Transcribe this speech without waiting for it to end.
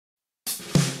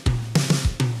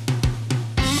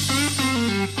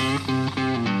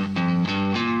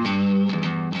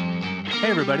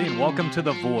everybody, and welcome to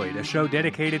The Void, a show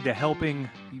dedicated to helping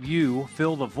you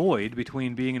fill the void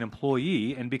between being an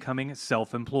employee and becoming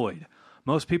self-employed.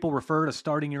 Most people refer to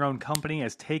starting your own company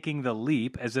as taking the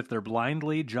leap, as if they're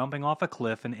blindly jumping off a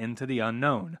cliff and into the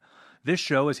unknown. This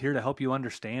show is here to help you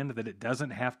understand that it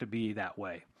doesn't have to be that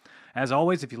way. As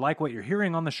always, if you like what you're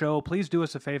hearing on the show, please do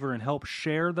us a favor and help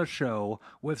share the show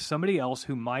with somebody else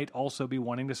who might also be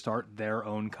wanting to start their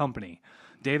own company.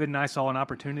 David and I saw an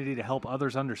opportunity to help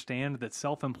others understand that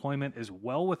self-employment is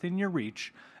well within your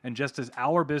reach, and just as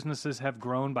our businesses have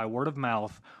grown by word of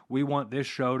mouth, we want this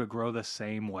show to grow the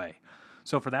same way.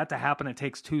 So for that to happen, it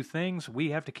takes two things. We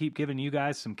have to keep giving you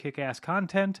guys some kick-ass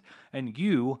content, and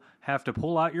you have to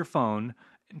pull out your phone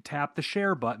and tap the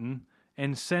share button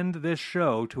and send this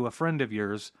show to a friend of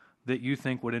yours that you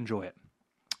think would enjoy it.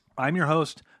 I'm your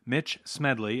host, Mitch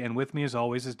Smedley, and with me as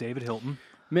always is David Hilton.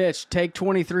 Mitch, take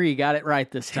 23. Got it right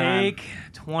this time. Take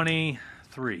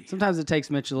 23. Sometimes it takes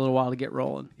Mitch a little while to get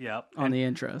rolling. Yep. On the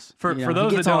intros. For he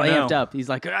those gets that all don't amped know, up. He's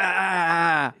like,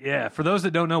 ah. Yeah, for those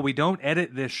that don't know, we don't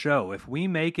edit this show. If we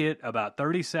make it about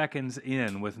 30 seconds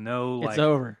in with no It's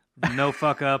over. no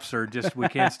fuck ups or just we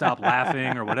can't stop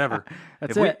laughing or whatever.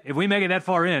 That's if it. if we make it that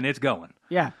far in, it's going.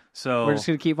 Yeah. So We're just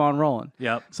going to keep on rolling.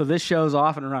 Yep. So this show's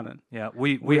off and running. Yeah,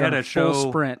 we We're had on a show full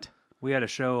sprint. We had a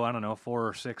show, I don't know, 4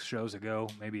 or 6 shows ago,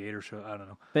 maybe 8 or so, I don't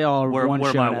know. They all are Where one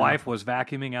show my now. wife was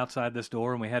vacuuming outside this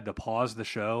door and we had to pause the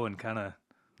show and kind of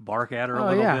bark at her a Oh,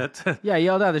 little yeah. bit. Yeah,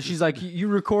 yelled at her. She's like, you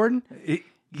recording?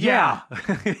 Yeah.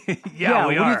 yeah,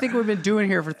 we what are. do you think we've been doing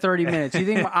here for 30 minutes? You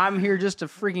think I'm here just to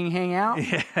freaking hang out?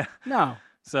 Yeah. No.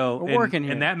 So We're working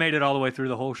here. And that made it all the way through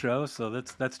the whole show, so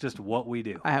that's just what we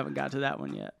do. I haven't got to that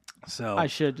one yet. So I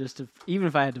should just to, even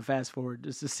if I had to fast forward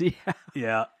just to see how.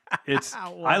 yeah, it's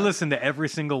Wow. I listen to every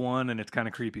single one and it's kind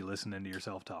of creepy listening to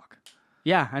yourself talk.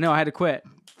 Yeah, I know. I had to quit.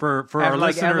 For After, our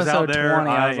like, listeners out episode there, 20,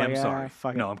 I I was am like, sorry.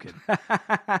 fuck No, it. I'm kidding.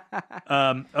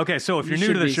 Okay, so if you're You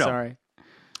new to should the be show, sorry.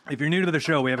 if you're new to the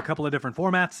show, we have a couple of different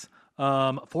formats.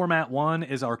 Format 1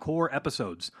 is our core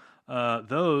episodes.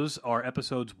 Those are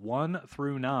episodes 1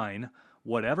 through 9.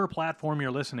 Whatever platform you're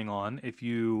listening on, if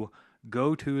you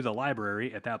go to the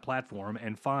library at that platform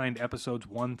and find episodes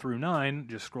 1 through 9,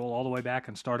 just scroll all the way back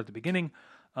and start at the beginning.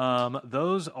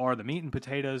 Those are the meat and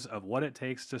potatoes of what it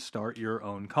takes to start your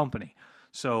own company.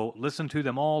 So listen to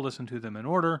them all, listen to them in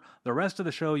order. The rest of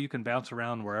the show, you can bounce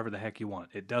around wherever the heck you want.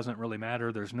 It doesn't really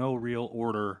matter. There's no real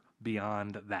order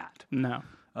beyond that. No.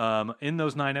 In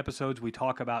those 9 episodes, we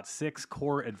talk about 6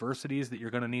 core adversities that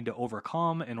you're going to need to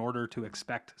overcome in order to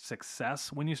expect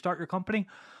success when you start your company.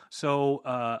 So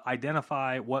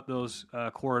identify what those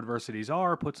core adversities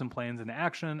are, put some plans into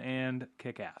action, and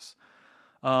kick ass.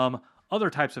 Other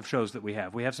types of shows that we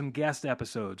have some guest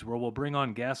episodes where we'll bring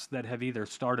on guests that have either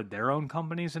started their own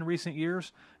companies in recent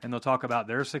years, and they'll talk about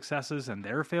their successes and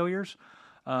their failures.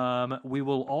 We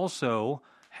will also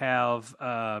have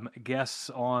guests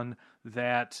on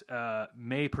that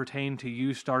may pertain to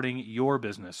you starting your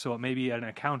business. So it may be an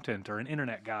accountant or an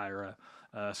internet guy or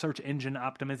a search engine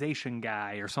optimization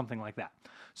guy or something like that.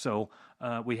 So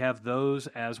we have those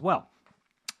as well.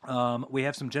 We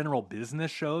have some general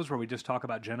business shows where we just talk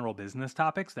about general business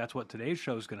topics. That's what today's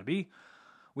show is going to be.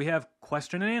 We have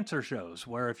question and answer shows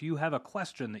where if you have a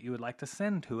question that you would like to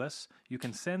send to us, you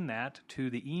can send that to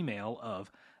the email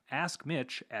of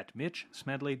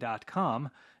askmitch@mitchsmedley.com,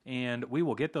 and we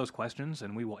will get those questions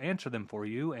and we will answer them for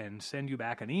you and send you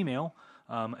back an email.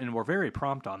 And we're very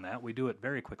prompt on that. We do it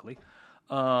very quickly.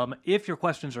 If your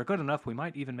questions are good enough, we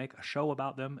might even make a show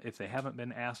about them if they haven't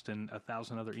been asked in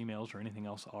 1,000 other emails or anything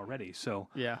else already. So,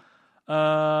 Yeah.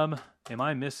 am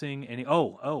I missing any?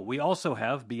 Oh, we also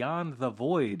have Beyond the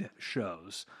Void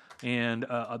shows. And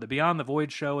the Beyond the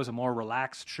Void show is a more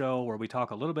relaxed show where we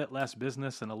talk a little bit less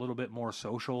business and a little bit more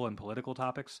social and political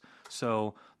topics.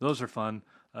 So those are fun.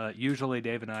 Usually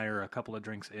Dave and I are a couple of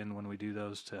drinks in when we do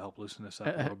those to help loosen us up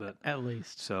a little bit. At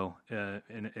least. So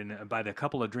and by the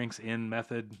couple of drinks in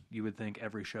method, you would think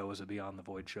every show is a Beyond the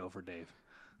Void show for Dave.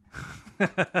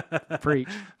 Preach.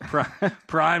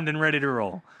 Primed and ready to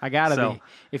roll. I gotta So, be.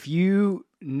 If you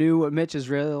knew what Mitch is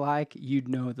really like, you'd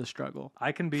know the struggle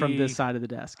I can be from this side of the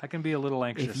desk. I can be a little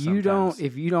anxious If you sometimes.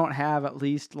 if you don't have at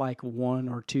least like 1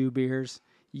 or 2 beers,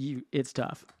 it's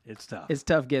tough. It's tough. It's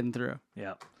tough getting through.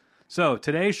 Yeah. So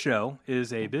today's show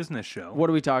is a business show. What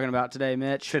are we talking about today,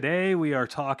 Mitch? Today we are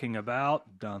talking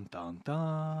about dun dun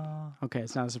dun Okay,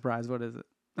 it's not a surprise. What is it?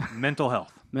 mental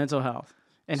health. Mental health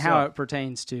and how So- it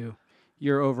pertains to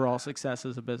your overall success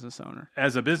as a business owner.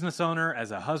 As a business owner,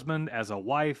 as a husband, as a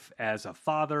wife, as a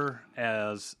father,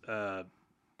 as a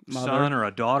son or a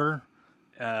daughter,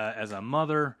 as a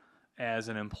mother, as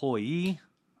an employee,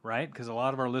 right? Because a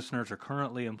lot of our listeners are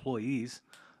currently employees.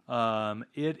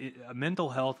 Mental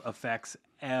health affects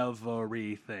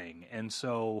everything. And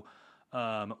so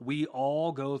we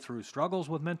all go through struggles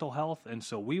with mental health. And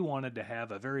so we wanted to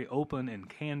have a very open and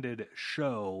candid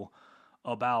show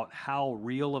about how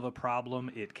real of a problem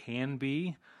it can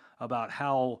be, about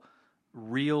how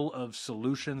real of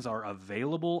solutions are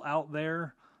available out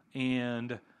there,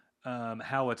 and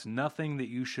how it's nothing that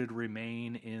you should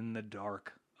remain in the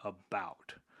dark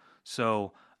about.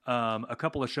 So a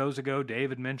couple of shows ago,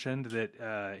 David mentioned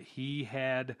that he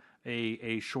had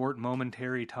a short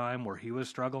momentary time where he was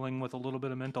struggling with a little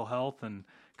bit of mental health and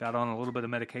got on a little bit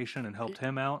of medication and helped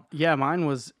him out. Yeah, mine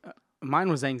was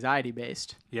anxiety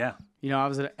based. Yeah. I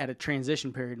was at a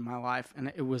transition period in my life,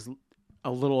 and it was a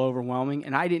little overwhelming,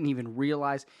 and I didn't even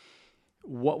realize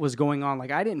what was going on. Like,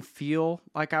 I didn't feel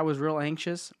like I was real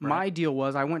anxious. Right. My deal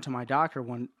was I went to my doctor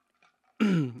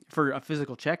for a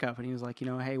physical checkup, and he was like,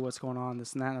 hey, what's going on,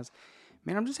 this and that. And I was,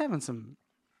 man, I'm just having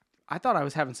I thought I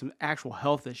was having some actual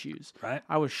health issues. Right.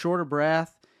 I was short of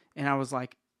breath, and I was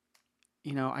like, I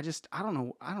don't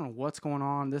know what's going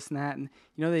on, this and that. And,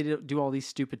 they do all these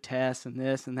stupid tests and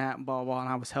this and that and blah, blah, and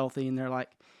I was healthy. And they're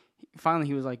like, finally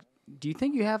he was like, do you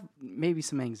think you have maybe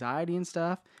some anxiety and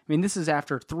stuff? I mean, this is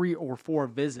after 3 or 4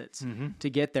 visits to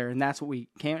get there. And that's what we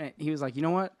came. He was like, you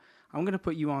know what? I'm going to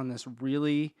put you on this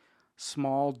really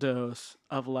small dose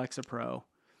of Lexapro.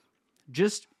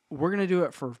 We're going to do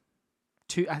it for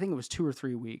 2 or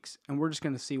 3 weeks, and we're just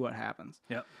going to see what happens.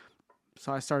 Yep.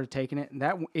 So I started taking it,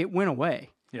 and it went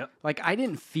away. Yep. Like, I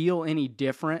didn't feel any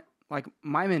different. Like,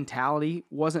 my mentality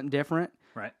wasn't different.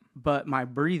 Right. But my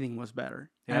breathing was better.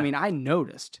 Yeah. I mean, I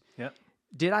noticed. Yep.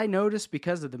 Did I notice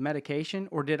because of the medication,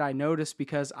 or did I notice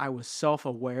because I was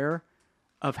self-aware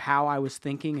of how I was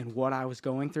thinking and what I was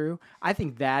going through? I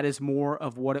think that is more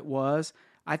of what it was.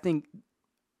 I think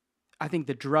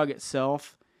the drug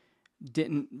itself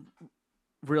didn't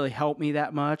really help me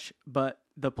that much, but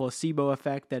the placebo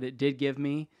effect that it did give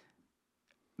me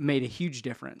made a huge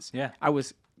difference. Yeah.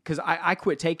 Because I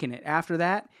quit taking it after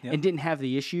that and didn't have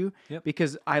the issue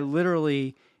because I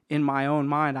literally, in my own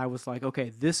mind, I was like,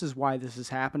 okay, this is why this is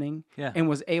happening, and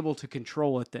was able to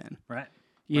control it then. Right.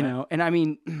 You know, and I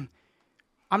mean,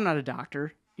 I'm not a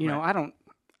doctor. I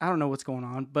don't know what's going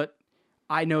on, but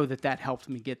I know that helped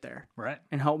me get there. Right.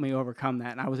 And helped me overcome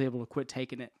that, and I was able to quit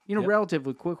taking it,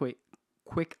 relatively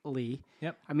quickly.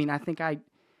 Yep. I mean, I think I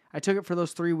took it for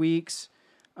those 3 weeks.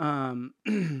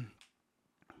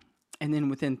 And then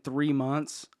within 3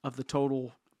 months of the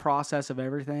total process of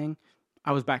everything,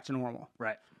 I was back to normal.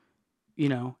 Right.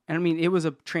 And I mean, it was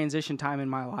a transition time in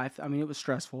my life. I mean, it was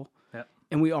stressful. Yep.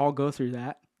 And we all go through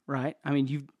that, right? I mean,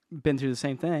 you've been through the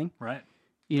same thing. Right.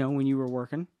 When you were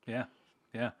working. Yeah.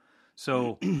 Yeah.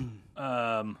 So,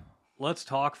 let's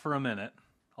talk for a minute.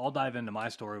 I'll dive into my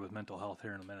story with mental health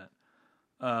here in a minute.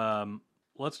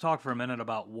 Let's talk for a minute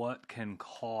about what can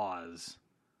cause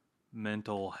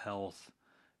mental health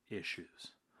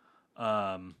issues.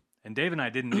 And Dave and I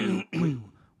didn't do,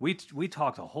 we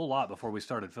talked a whole lot before we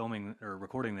started filming or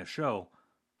recording this show.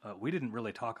 We didn't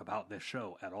really talk about this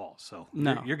show at all. So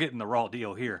no. you're getting the raw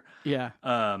deal here. Yeah.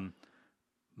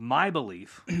 My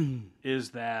belief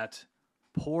is that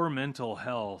poor mental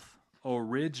health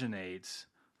originates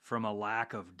from a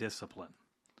lack of discipline.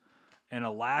 And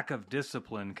a lack of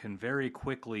discipline can very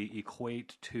quickly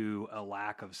equate to a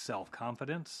lack of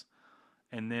self-confidence.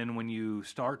 And then when you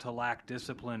start to lack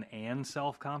discipline and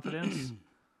self-confidence,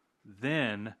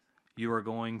 then you are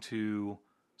going to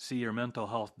see your mental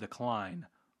health decline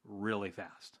really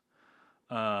fast.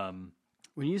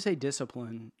 When you say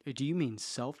discipline, do you mean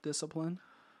self-discipline?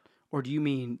 Or do you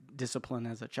mean discipline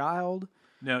as a child?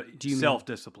 No,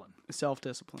 self-discipline.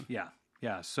 Self-discipline. Yeah,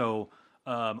 yeah. So,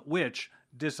 which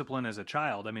discipline as a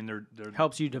child, I mean, they're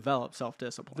helps you develop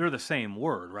self-discipline. They're the same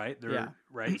word, right?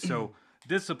 Right? So,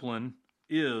 discipline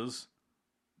is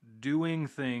doing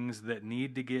things that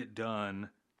need to get done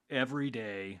every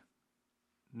day,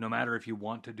 no matter if you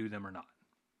want to do them or not,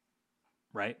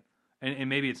 right? And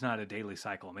maybe it's not a daily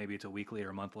cycle. Maybe it's a weekly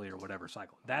or monthly or whatever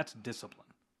cycle. That's discipline,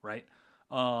 right?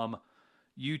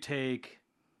 You take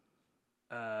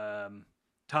Tom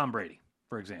Brady,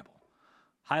 for example.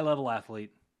 High-level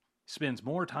athlete, spends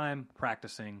more time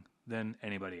practicing than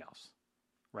anybody else,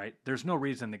 right? There's no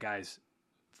reason the guy's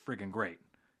friggin' great.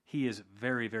 He is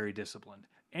very, very disciplined.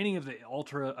 Any of the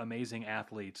ultra amazing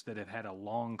athletes that have had a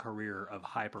long career of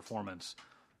high performance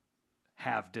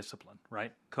have discipline,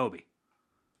 right? Kobe.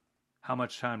 How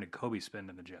much time did Kobe spend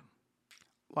in the gym?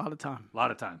 A lot of time. A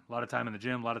lot of time. A lot of time in the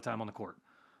gym, a lot of time on the court.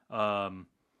 Mahomes,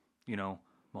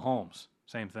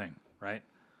 same thing, right?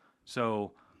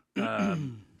 So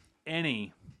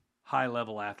any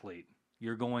high-level athlete,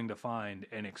 you're going to find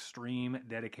an extreme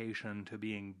dedication to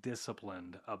being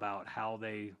disciplined about how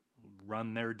they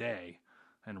run their day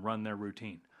and run their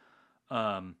routine,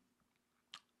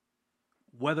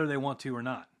 whether they want to or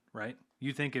not, right?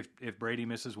 You think if Brady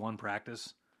misses one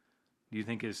practice, do you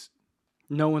think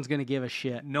no one's going to give a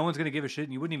shit? no one's going to give a shit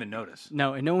and you wouldn't even notice?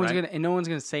 No, and no one's Right. going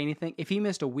to say anything. If he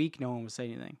missed a week, no one would say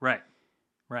anything. Right.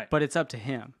 But it's up to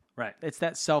him. Right. It's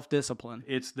that self-discipline.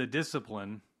 It's the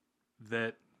discipline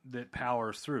that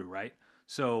powers through, right?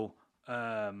 So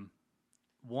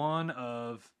one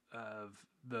of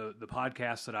the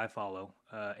podcasts that I follow,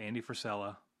 Andy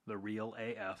Frisella, The Real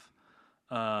AF,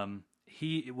 when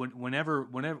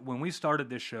we started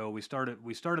this show, we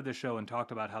started this show and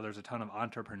talked about how there's a ton of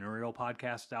entrepreneurial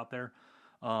podcasts out there,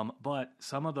 but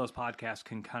some of those podcasts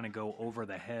can kind of go over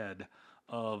the head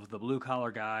of the blue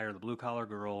collar guy or the blue collar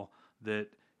girl that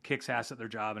kicks ass at their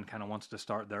job and kind of wants to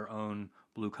start their own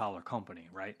blue collar company,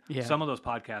 right? Yeah. Some of those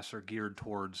podcasts are geared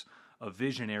towards a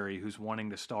visionary who's wanting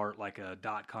to start like a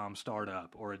 .com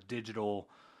startup or a digital,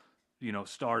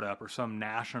 startup or some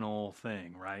national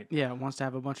thing, right? Yeah, wants to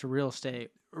have a bunch of real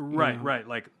estate. Right, right,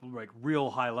 like real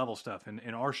high level stuff. And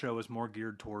our show is more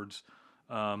geared towards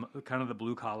kind of the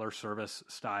blue collar service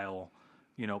style,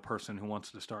 person who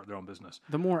wants to start their own business.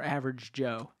 The more average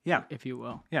Joe, Yeah. if you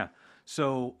will. Yeah.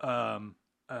 So,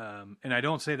 and I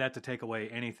don't say that to take away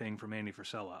anything from Andy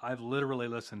Frisella. I've literally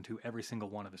listened to every single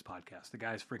one of his podcasts. The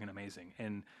guy's freaking amazing.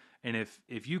 And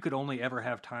if you could only ever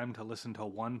have time to listen to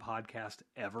one podcast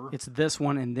ever, It's this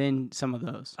one and then some of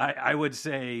those. I would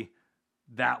say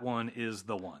that one is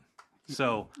the one.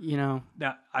 So now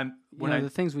the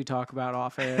things we talk about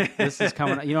off air, this is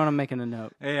coming. You know what? I'm making a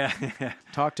note. Yeah.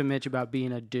 Talk to Mitch about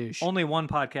being a douche. Only one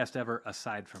podcast ever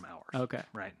aside from ours. Okay.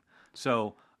 Right.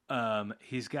 So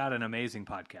he's got an amazing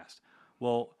podcast.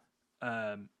 Well,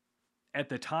 at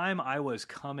the time I was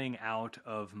coming out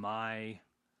of my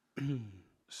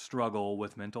struggle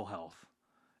with mental health,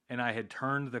 and I had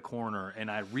turned the corner, and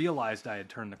I realized I had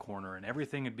turned the corner, and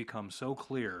everything had become so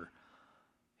clear.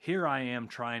 Here I am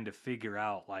trying to figure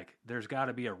out, like, there's got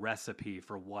to be a recipe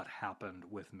for what happened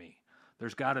with me.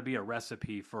 There's got to be a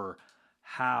recipe for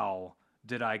how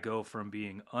did I go from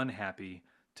being unhappy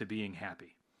to being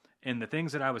happy. And the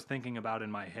things that I was thinking about in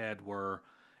my head were,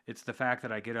 it's the fact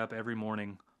that I get up every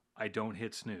morning, I don't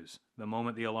hit snooze. The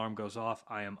moment the alarm goes off,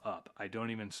 I am up. I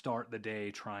don't even start the day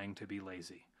trying to be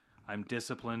lazy. I'm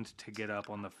disciplined to get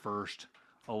up on the first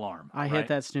alarm. I hit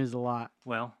that snooze a lot.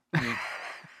 Well, I mean,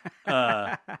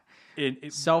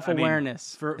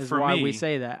 Self-awareness is for why me, we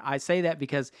say that. I say that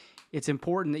because it's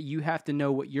important that you have to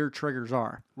know what your triggers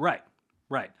are. Right.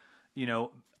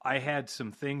 I had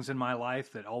some things in my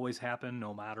life that always happen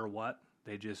no matter what.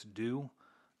 They just do.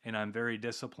 And I'm very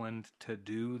disciplined to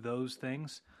do those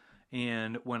things.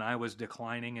 And when I was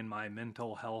declining in my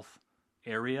mental health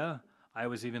area, I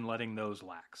was even letting those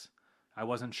lax. I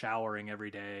wasn't showering every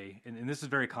day. And this is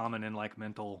very common in like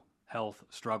mental health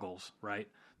struggles, right?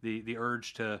 The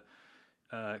urge to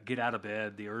get out of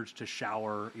bed, the urge to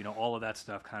shower, all of that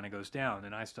stuff kind of goes down.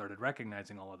 And I started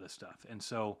recognizing all of this stuff. And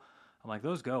so I'm like,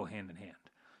 those go hand in hand.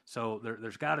 So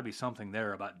there's got to be something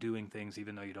there about doing things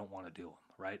even though you don't want to do them,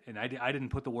 right? And I didn't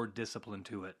put the word discipline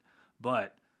to it,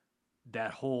 but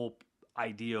that whole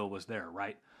idea was there,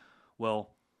 right?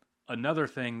 Well, another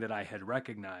thing that I had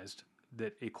recognized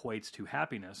that equates to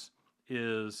happiness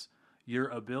is your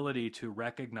ability to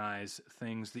recognize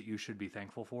things that you should be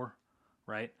thankful for,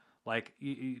 right? Like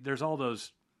there's all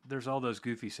those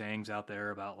goofy sayings out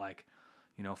there about like,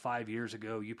 5 years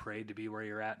ago you prayed to be where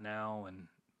you're at now, and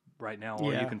right now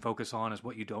all you can focus on is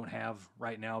what you don't have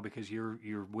right now because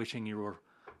you're wishing you were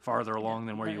farther along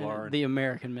than where you are. The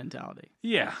American mentality.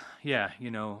 Yeah.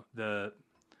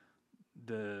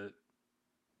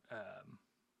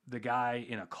 The guy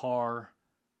in a car.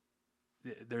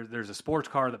 There's a sports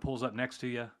car that pulls up next to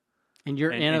you. And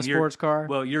you're in a sports car?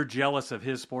 Well, you're jealous of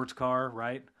his sports car,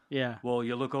 right? Yeah. Well,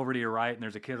 you look over to your right, and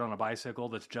there's a kid on a bicycle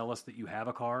that's jealous that you have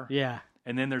a car. Yeah.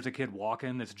 And then there's a kid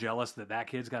walking that's jealous that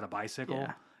kid's got a bicycle.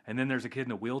 Yeah. And then there's a kid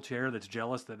in a wheelchair that's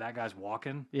jealous that guy's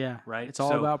walking. Yeah. Right? It's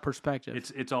all about perspective.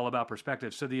 It's all about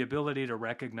perspective. So the ability to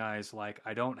recognize, like,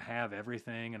 I don't have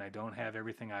everything, and I don't have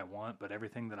everything I want, but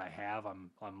everything that I have,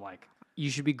 I'm like... You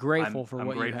should be grateful for I'm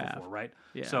what grateful you have. for, right?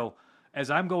 Yeah. So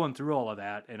as I'm going through all of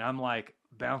that, and I'm like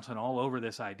bouncing all over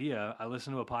this idea, I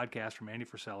listen to a podcast from Andy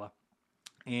Frisella,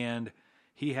 and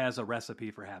he has a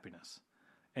recipe for happiness.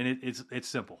 And it's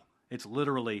simple. It's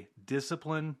literally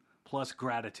discipline plus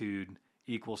gratitude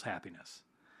equals happiness.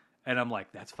 And I'm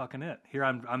like, that's fucking it. Here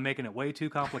I'm making it way too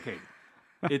complicated.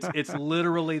 It's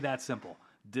literally that simple.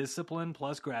 Discipline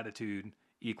plus gratitude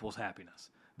equals happiness.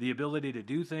 The ability to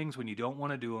do things when you don't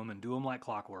want to do them and do them like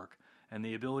clockwork, and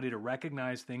the ability to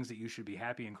recognize things that you should be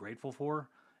happy and grateful for,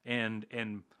 and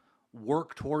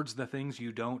work towards the things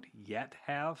you don't yet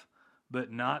have,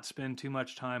 but not spend too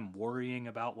much time worrying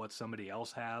about what somebody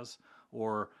else has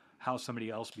or how somebody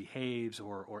else behaves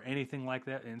or anything like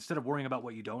that. And instead of worrying about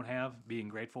what you don't have, being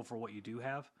grateful for what you do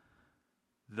have,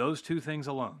 those two things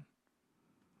alone,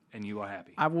 and you are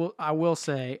happy. I will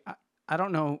say, I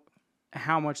don't know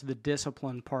how much the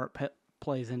discipline part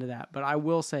plays into that, but I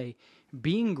will say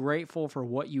being grateful for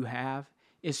what you have,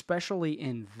 especially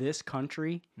in this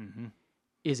country,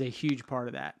 is a huge part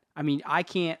of that. I mean, I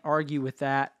can't argue with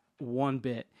that one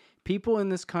bit. People in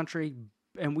this country,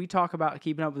 and we talk about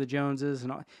keeping up with the Joneses,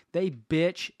 and all, they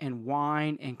bitch and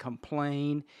whine and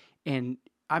complain. And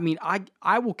I mean,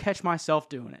 I will catch myself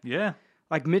doing it. Yeah.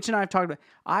 Like Mitch and I have talked about,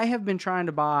 I have been trying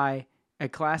to buy a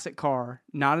classic car,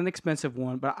 not an expensive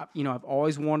one, but I've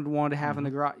always wanted one to have in the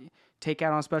garage, take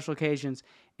out on special occasions.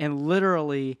 And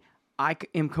literally, I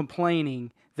am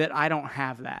complaining that I don't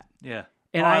have that. Yeah.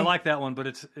 And I like that one, but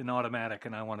it's an automatic,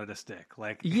 and I wanted to stick.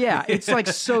 Like, yeah, it's like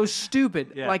so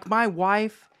stupid. Yeah. Like my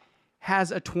wife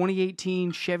has a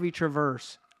 2018 Chevy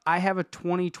Traverse. I have a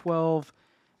 2012,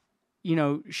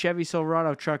 Chevy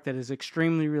Silverado truck that is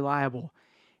extremely reliable.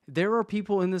 There are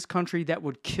people in this country that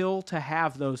would kill to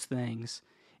have those things,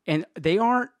 and they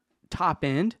aren't top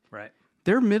end. Right.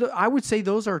 They're middle. I would say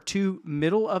those are two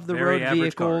middle of the Very road average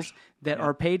vehicles cars. that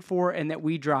are paid for and that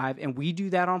we drive, and we do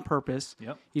that on purpose.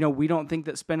 Yep. We don't think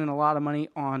that spending a lot of money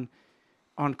on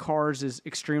cars is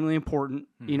extremely important.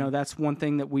 That's one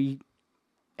thing that we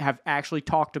have actually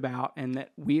talked about and that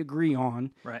we agree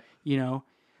on. Right.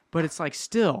 But it's like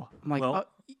still, I'm like, Well,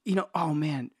 oh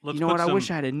man, let's what? put I wish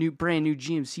some- I had a brand new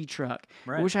GMC truck.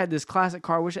 Right. I wish I had this classic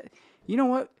car. You know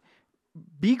what?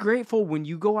 Be grateful when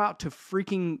you go out to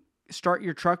freaking start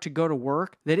your truck to go to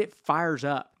work that it fires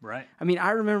up. Right. I mean,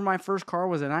 I remember my first car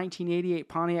was a 1988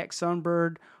 Pontiac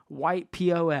Sunbird white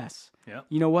POS. Yep.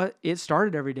 You know what? It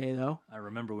started every day though. I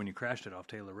remember when you crashed it off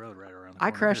Taylor Road right around the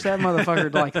corner. I crashed that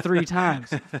motherfucker like 3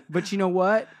 times. But you know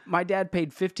what? My dad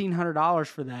paid $1,500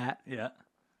 for that. Yeah.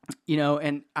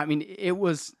 And I mean,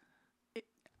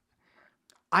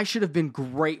 I should have been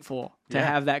grateful to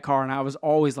have that car, and I was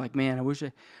always like, man, I wish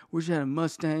I had a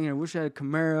Mustang, and I wish I had a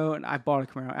Camaro, and I bought a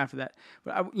Camaro after that.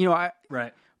 But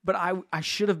Right. But I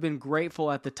should have been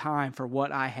grateful at the time for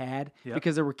what I had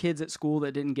because there were kids at school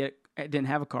that didn't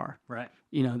have a car. Right.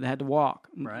 They had to walk.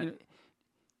 Right.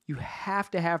 You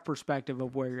have to have perspective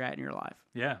of where you're at in your life.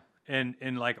 Yeah.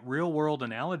 And like real world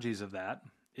analogies of that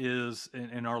is,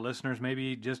 and our listeners may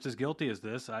be just as guilty as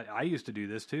this. I used to do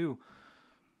this too.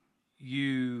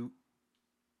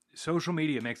 Social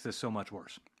media makes this so much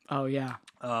worse. Oh yeah.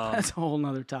 That's a whole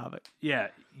nother topic. Yeah.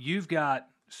 You've got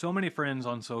so many friends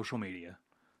on social media.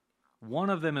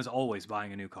 One of them is always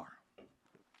buying a new car,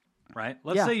 right?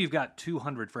 Let's say you've got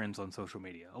 200 friends on social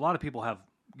media. A lot of people have,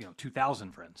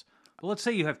 2,000 friends. But let's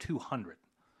say you have 200.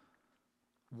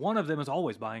 One of them is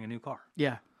always buying a new car.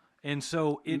 Yeah. And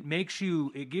so it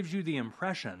gives you the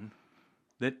impression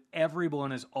that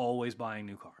everyone is always buying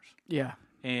new cars. Yeah.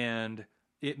 And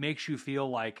it makes you feel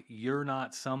like you're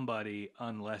not somebody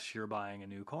unless you're buying a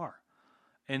new car.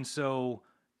 And so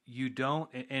you don't,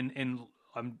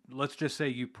 let's just say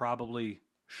you probably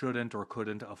shouldn't or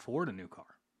couldn't afford a new car.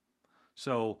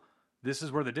 So this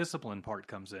is where the discipline part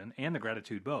comes in, and the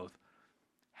gratitude both.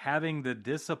 Having the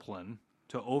discipline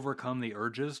to overcome the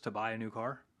urges to buy a new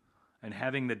car, and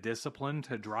having the discipline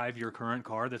to drive your current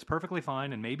car that's perfectly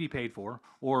fine and maybe paid for,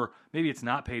 or maybe it's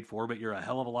not paid for, but you're a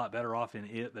hell of a lot better off in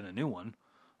it than a new one,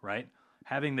 right?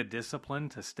 Having the discipline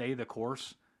to stay the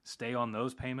course, stay on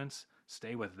those payments,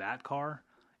 stay with that car,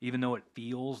 even though it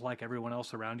feels like everyone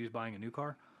else around you is buying a new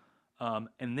car.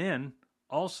 And then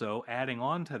also adding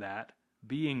on to that,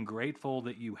 being grateful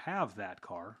that you have that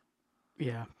car.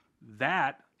 Yeah.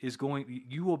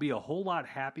 You will be a whole lot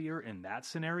happier in that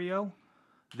scenario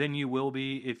than you will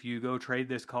be if you go trade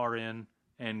this car in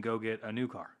and go get a new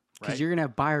car. Because right? you're going to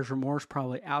have buyer's remorse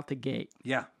probably out the gate.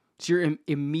 Yeah. So you're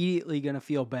immediately going to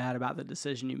feel bad about the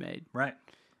decision you made. Right.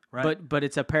 Right. But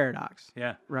it's a paradox.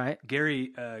 Yeah. Right.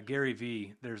 Gary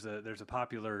V. There's a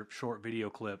popular short video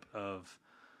clip of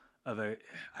I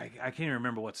can't even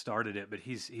remember what started it, but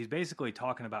he's basically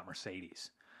talking about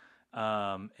Mercedes,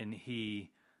 and he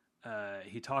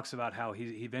talks about how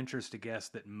he ventures to guess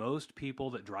that most people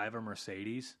that drive a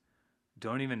Mercedes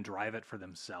don't even drive it for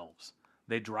themselves.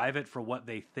 They drive it for what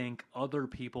they think other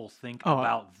people think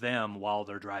about them while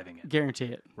they're driving it. Guarantee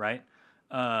it. Right?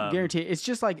 Guarantee it. It's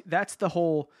just like that's the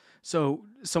whole. So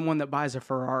someone that buys a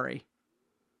Ferrari,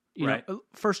 You Right. know,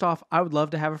 first off, I would love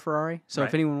to have a Ferrari. So if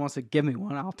Right. anyone wants to give me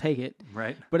one, I'll take it.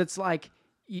 Right. But it's like,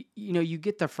 you know, you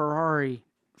get the Ferrari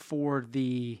for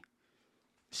the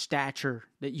stature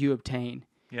that you obtain.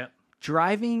 Yeah.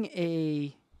 Driving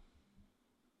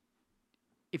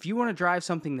if you want to drive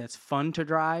something that's fun to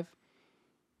drive,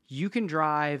 you can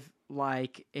drive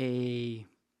like a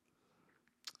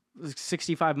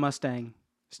 65 Mustang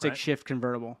stick Right. shift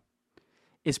convertible.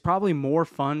 It's probably more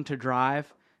fun to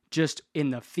drive just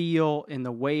in the feel, in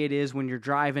the way it is when you're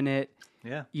driving it.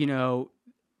 Yeah. You know,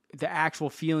 the actual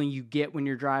feeling you get when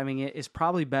you're driving it is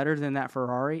probably better than that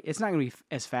Ferrari. It's not going to be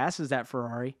as fast as that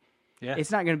Ferrari. Yeah.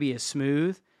 It's not going to be as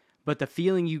smooth, but the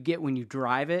feeling you get when you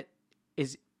drive it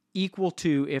is equal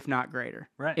to, if not greater,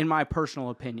 Right. in my personal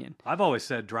opinion. I've always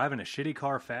said driving a shitty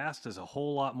car fast is a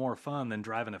whole lot more fun than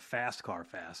driving a fast car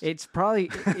fast. It's probably,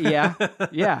 yeah,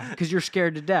 because you're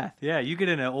scared to death. Yeah, you get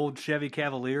in an old Chevy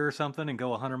Cavalier or something and go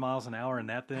 100 miles an hour in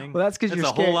that thing. Well, that's because you're a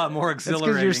scared. whole lot more That's because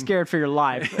exhilarating. you're scared for your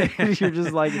life. You're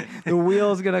just like, the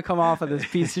wheel's going to come off of this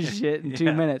piece of shit in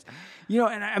 2 minutes. You know,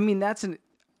 and I mean, that's an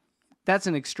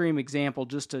extreme example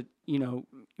just to, you know,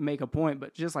 make a point.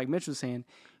 But just like Mitch was saying,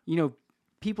 you know,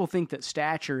 people think that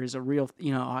stature is a real,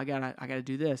 you know, I gotta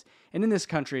do this. And in this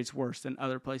country, it's worse than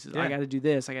other places. Yeah. I gotta do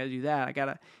this. I gotta do that. I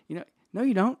gotta, you know, no,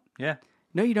 you don't. Yeah.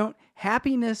 No, you don't.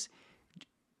 Happiness,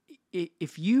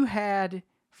 if you had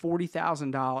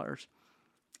 $40,000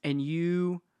 and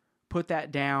you put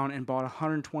that down and bought a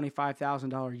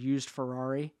 $125,000 used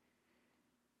Ferrari,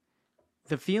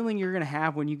 the feeling you're going to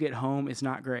have when you get home is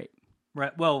not great.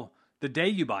 Right. Well, the day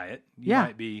you buy it, you Yeah.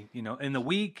 might be, you know, in the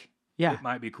week, Yeah. it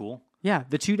might be cool. Yeah.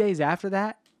 The 2 days after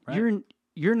that, Right.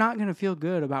 you're not going to feel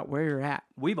good about where you're at.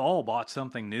 We've all bought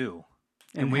something new.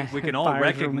 And we that can all buyer's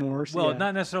recognize, remorse, well, yeah.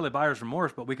 not necessarily buyer's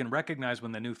remorse, but we can recognize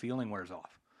when the new feeling wears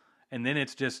off. And then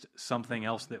it's just something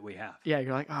else that we have. Yeah,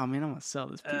 you're like, oh man, I'm going to sell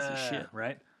this piece of shit.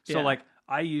 Right. So Yeah. like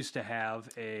I used to have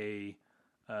and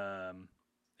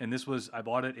this was, I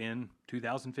bought it in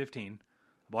 2015.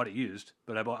 I bought it used,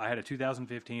 but I had a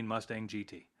 2015 Mustang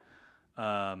GT.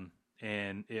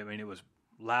 And it was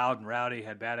loud and rowdy,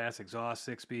 had badass exhaust,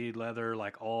 6-speed, leather,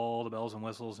 like all the bells and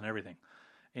whistles and everything.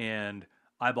 And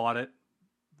I bought it,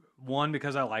 one,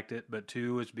 because I liked it, but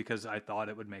two, is because I thought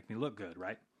it would make me look good,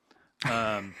 right?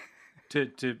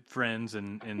 To friends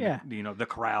and Yeah. you know, the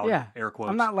crowd, Yeah. air quotes.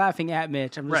 I'm not laughing at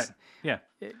Mitch. I'm just, Right.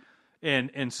 Yeah.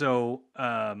 And so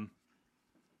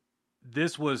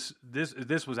this was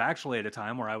actually at a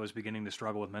time where I was beginning to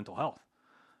struggle with mental health.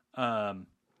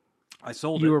 I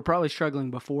sold you it. were probably struggling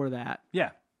before that,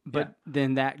 Yeah. but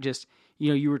then that just, you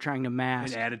know, you were trying to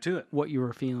mask It added to it. what you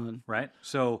were feeling. Right.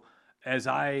 So as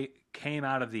I came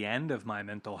out of the end of my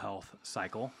mental health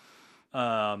cycle,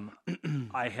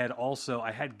 I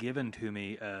had given to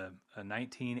me a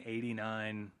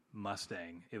 1989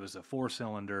 Mustang. It was a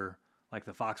 4-cylinder, like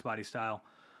the Fox body style.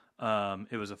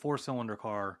 It was a 4-cylinder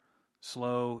car,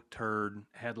 slow turd,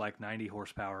 had like 90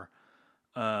 horsepower,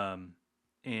 and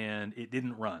it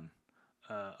didn't run.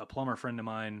 A plumber friend of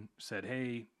mine said,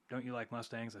 "Hey, don't you like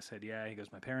Mustangs?" I said, "Yeah." He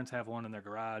goes, "My parents have one in their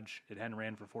garage. It hadn't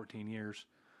ran for 14 years.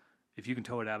 If you can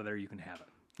tow it out of there, you can have it."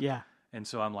 Yeah. And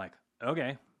so I'm like,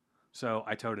 okay. So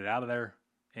I towed it out of there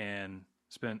and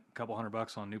spent a couple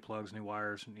 $100 on new plugs, new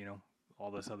wires, and, you know,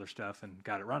 all this other stuff, and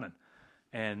got it running.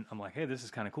 And I'm like, hey, this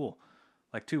is kind of cool.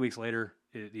 Like 2 weeks later,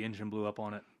 the engine blew up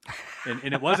on it.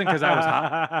 And it wasn't because I was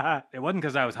hot. It wasn't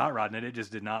because I was hot rodding it. It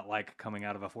just did not like coming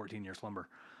out of a 14-year slumber.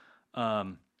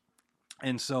 And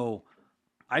so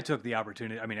I took the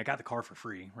opportunity. I mean, I got the car for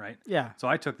free, right? Yeah. So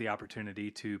I took the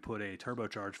opportunity to put a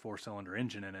turbocharged 4-cylinder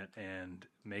engine in it and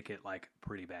make it like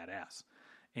pretty badass.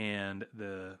 And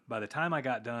by the time I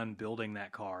got done building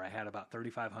that car, I had about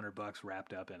 $3,500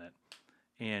 wrapped up in it,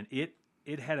 and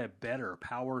it had a better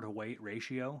power to weight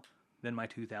ratio than my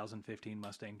 2015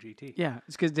 Mustang GT. Yeah.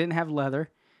 It's because it didn't have leather,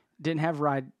 didn't have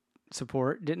ride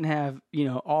support, didn't have, you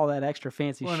know, all that extra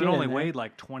fancy Well, shit. and it only in there. weighed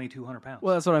like 2,200 pounds.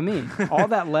 Well, that's what I mean. All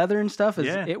that leather and stuff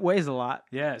Yeah. it weighs a lot.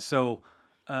 Yeah. So,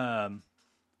 and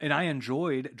I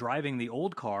enjoyed driving the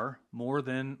old car more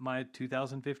than my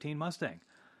 2015 Mustang.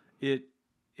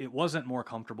 It wasn't more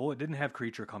comfortable. It didn't have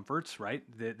creature comforts, right?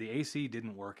 The AC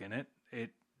didn't work in it. It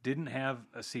didn't have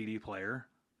a CD player.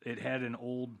 It had an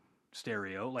old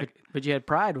stereo. Like But you had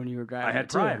pride when you were driving. I had it,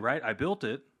 too. pride, right? I built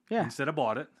it Yeah. instead of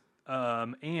bought it.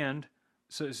 And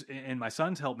my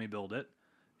sons helped me build it,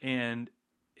 and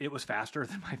it was faster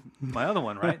than my other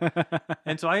one, right?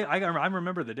 And so I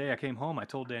remember the day I came home, I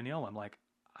told Danielle, I'm like,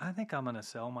 I think I'm going to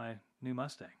sell my new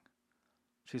Mustang.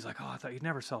 She's like, oh, I thought you'd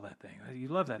never sell that thing. You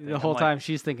love that thing. The I'm whole like, time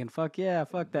she's thinking, fuck yeah,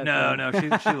 fuck that No, thing.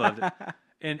 no, she loved it.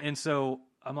 And so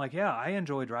I'm like, yeah, I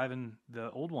enjoy driving the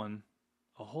old one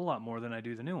a whole lot more than I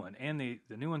do the new one. And the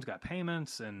new one's got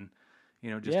payments and,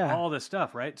 just Yeah. all this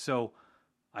stuff, right? So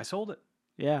I sold it.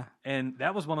 Yeah. And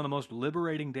that was one of the most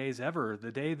liberating days ever.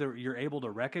 The day that you're able to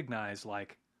recognize,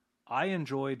 like, I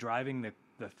enjoy driving the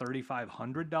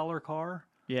 $3,500 car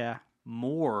Yeah.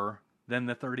 more than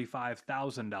the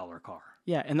 $35,000 car.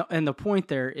 Yeah. And the point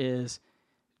there is,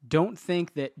 don't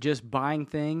think that just buying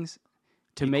things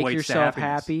to make Equates to yourself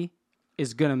happiness. happy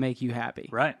is going to make you happy.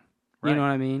 Right. You know what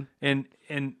I mean?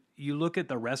 And you look at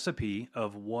the recipe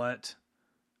of what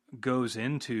goes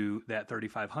into that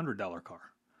 $3,500 car.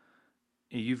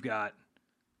 You've got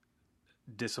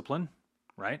discipline,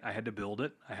 right? I had to build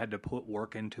it. I had to put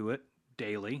work into it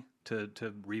daily to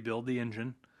rebuild the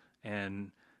engine,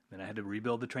 and then I had to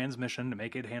rebuild the transmission to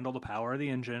make it handle the power of the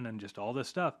engine and just all this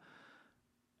stuff.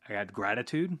 I had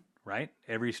gratitude, right?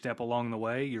 Every step along the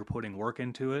way, you're putting work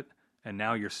into it, and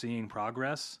now you're seeing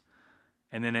progress.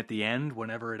 And then at the end,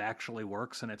 whenever it actually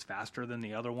works and it's faster than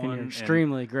the other one, And you're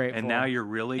extremely grateful. and now you're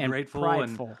really and grateful,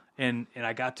 prideful. and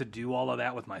I got to do all of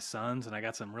that with my sons, and I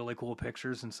got some really cool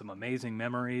pictures and some amazing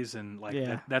memories, and like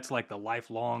Yeah. that's like the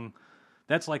lifelong,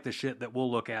 that's like the shit that we'll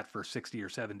look at for 60 or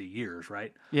 70 years,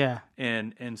 right? Yeah.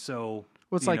 And so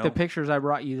Well, it's you like know, the pictures I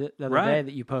brought you the other Right. day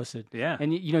that you posted. Yeah.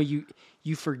 And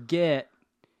you forget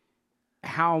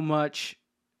how much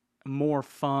more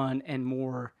fun and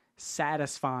more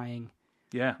satisfying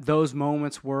yeah, those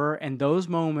moments were, and those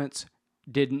moments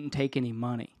didn't take any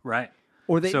money. right,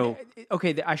 Or they So-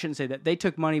 okay, I shouldn't say that. They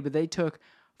took money, but they took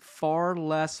far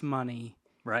less money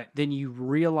right, than you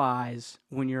realize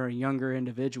when you're a younger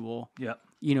individual, yep,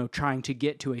 trying to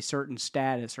get to a certain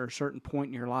status or a certain point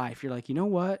in your life. You're like, you know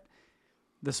what?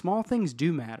 The small things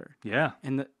do matter. yeah,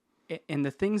 And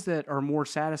the things that are more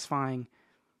satisfying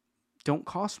don't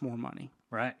cost more money.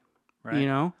 right.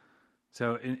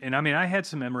 So, and I mean, I had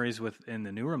some memories in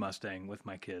the newer Mustang with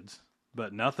my kids,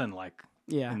 but nothing like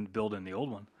Yeah. in building the old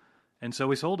one. And so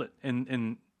we sold it,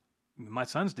 and my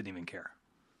sons didn't even care.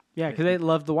 Yeah, because they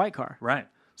loved the white car. Right.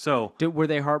 So Were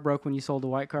they heartbroken when you sold the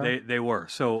white car? they were.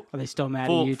 So Are they still mad at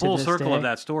full you to full this circle day? of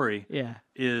that story Yeah.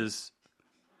 is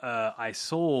I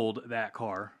sold that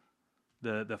car,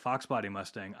 the Fox Body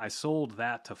Mustang. I sold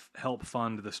that to help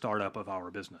fund the startup of our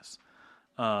business.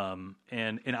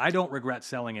 And I don't regret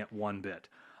selling it one bit.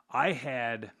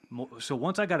 So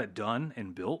once I got it done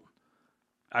and built,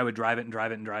 I would drive it and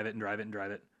drive it and drive it and drive it and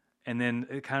drive it. And then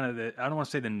it kind of, I don't want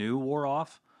to say the new wore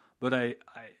off, but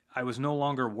I was no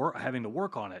longer having to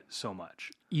work on it so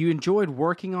much. You enjoyed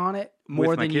working on it more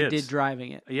With my than you kids. did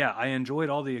driving it. Yeah, I enjoyed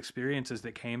all the experiences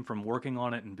that came from working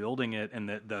on it and building it, and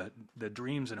the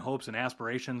dreams and hopes and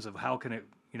aspirations of how can it,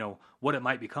 what it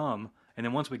might become. And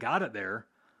then once we got it there,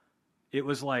 it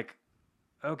was like,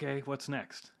 okay, what's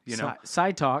next?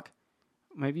 Side talk.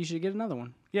 Maybe you should get another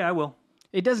one. Yeah, I will.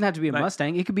 It doesn't have to be a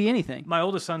Mustang. It could be anything. My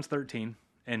oldest son's 13,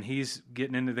 and he's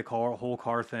getting into the whole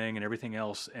car thing and everything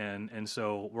else, and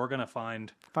so we're gonna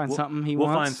find Something he we'll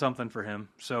wants. find something for him.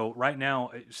 So right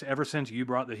now, ever since you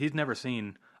brought he's never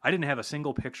seen. I didn't have a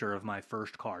single picture of my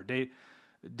first car.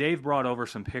 Dave brought over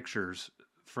some pictures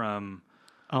from.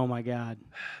 Oh my God.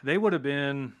 We would have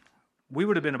been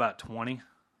about 20,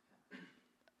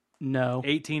 No.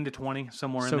 18 to 20,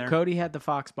 somewhere So in there. Cody had the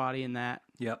Fox body in that.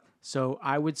 Yep. So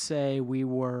I would say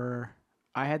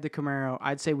I had the Camaro.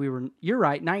 I'd say you're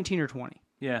right, 19 or 20.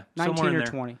 Yeah. 19 somewhere in or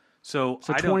there. 20. So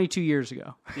So I don't- 22 years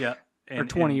ago. Yeah. Or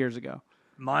 20 years ago.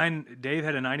 Mine, Dave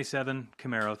had a 97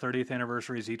 Camaro, 30th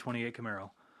anniversary Z28 Camaro.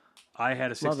 I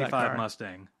had a Love that 65 car.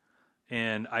 Mustang,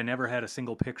 and I never had a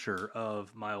single picture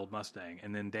of my old Mustang.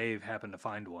 And then Dave happened to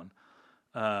find one.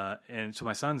 And so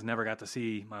my sons never got to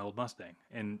see my old Mustang.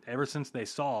 And ever since they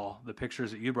saw the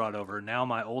pictures that you brought over, now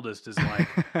my oldest is like,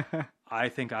 I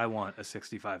think I want a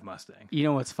 65 Mustang. You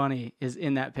know what's funny is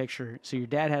in that picture. So your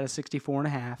dad had a 64 and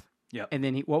a half. Yep. And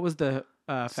then what was the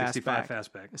 65 fastback?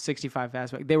 fastback. 65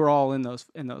 fastback. They were all in those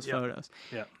photos.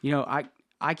 Yep.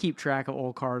 I keep track of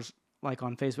old cars like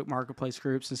on Facebook Marketplace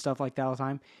groups and stuff like that all the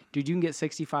time. Dude, you can get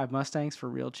 65 Mustangs for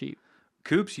real cheap.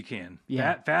 Coupes you can.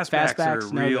 Yeah. Fastbacks are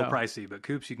Fastbacks, no real go. pricey, but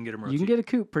coupes you can get them real You can cheap. get a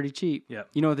coupe pretty cheap. Yep.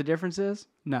 You know what the difference is?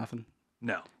 Nothing.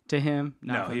 No. To him,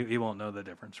 No, nothing. he won't know the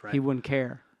difference, right? He wouldn't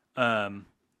care. Um,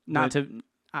 Not but- to.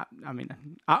 I mean,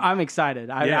 I'm excited.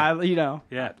 Yeah.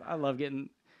 Yeah. I love getting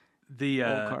the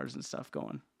old cars and stuff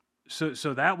going.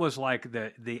 so that was like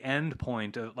the end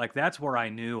point of, like, that's where I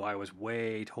knew I was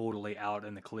way totally out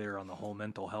in the clear on the whole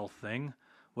mental health thing,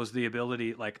 was the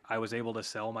ability, like, I was able to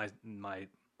sell my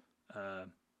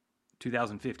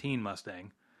 2015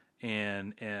 Mustang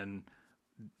and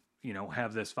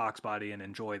have this Fox body and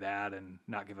enjoy that and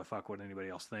not give a fuck what anybody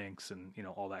else thinks and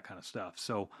all that kind of stuff.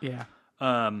 So Yeah.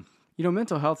 um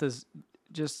Mental health is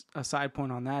just a side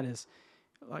point on that is,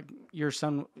 like, your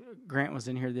son Grant was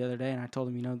in here the other day, and I told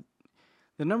him,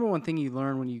 the number one thing you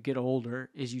learn when you get older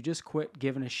is you just quit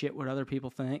giving a shit what other people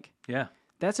think. Yeah.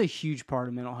 That's a huge part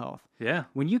of mental health. Yeah.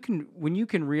 When you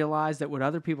can realize that what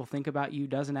other people think about you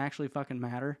doesn't actually fucking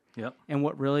matter. Yep. And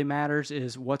what really matters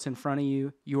is what's in front of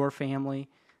you, your family,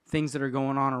 things that are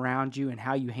going on around you, and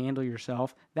how you handle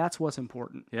yourself. That's what's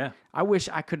important. Yeah. I wish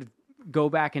I could go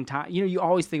back in time. You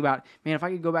always think about, man, if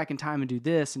I could go back in time and do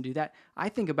this and do that. I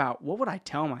think about, what would I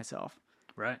tell myself?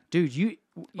 Right. Dude, you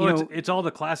Well, know, it's all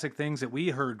the classic things that we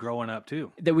heard growing up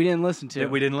too. that we didn't listen to. That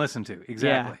we didn't listen to.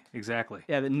 Exactly. Exactly.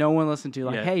 Yeah, that no one listened to.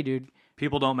 Like, Yeah. hey, dude,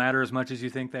 People don't matter as much as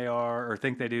you think they are or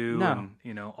think they do. No.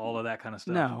 And, all of that kind of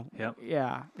stuff. no. Yep.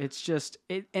 Yeah, it's just,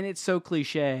 and it's so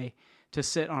cliche to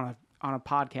sit on a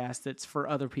podcast that's for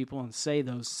other people and say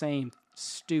those same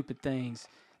stupid things.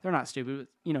 They're not stupid,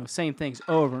 but, same things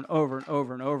over and over and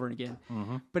over and over again.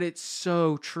 Mm-hmm. But it's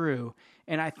so true.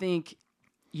 And I think,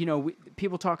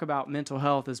 people talk about mental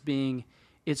health as being,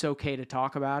 it's okay to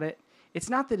talk about it. It's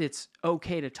not that it's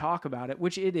okay to talk about it,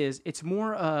 which it is. It's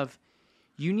more of,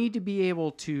 you need to be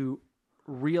able to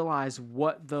realize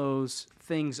what those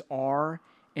things are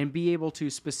and be able to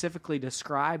specifically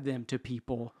describe them to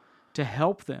people to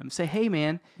help them. Say, hey,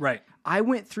 man, Right. I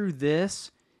went through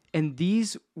this, and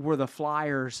these were the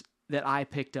flyers that I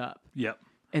picked up. Yep.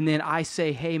 And then I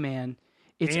say, hey, man,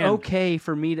 it's And- okay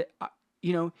for me to,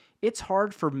 it's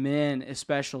hard for men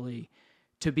especially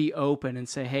to be open and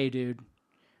say, hey, dude,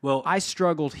 Well, I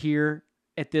struggled here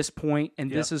at this point, and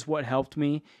this Yep. is what helped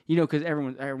me. Because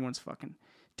everyone's fucking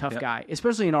tough Yep. guy,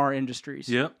 especially in our industries.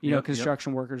 Yep, yep,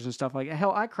 Construction workers and stuff like that.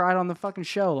 Hell, I cried on the fucking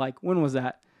show. Like, when was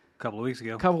that? a couple of weeks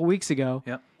ago. A couple weeks ago.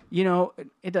 Yep.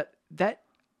 That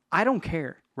I don't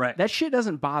care. Right. That shit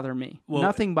doesn't bother me. Well,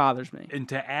 Nothing bothers me. And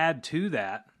to add to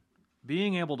that,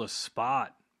 being able to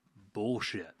spot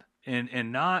bullshit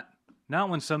and not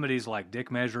when somebody's like dick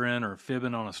measuring or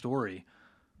fibbing on a story.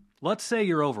 Let's say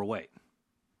you're overweight.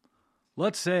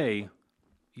 Let's say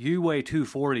you weigh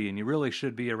 240 and you really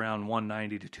should be around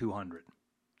 190 to 200.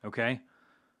 Okay?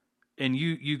 And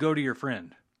you go to your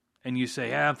friend and you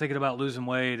say, I'm thinking about losing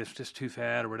weight. It's just too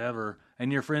fat or whatever.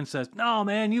 And your friend says, no,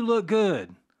 man, you look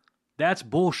good. That's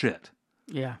bullshit.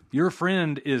 Yeah. Your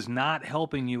friend is not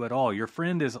helping you at all. Your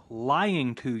friend is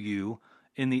lying to you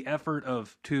in the effort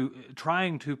of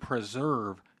trying to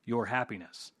preserve your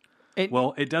happiness.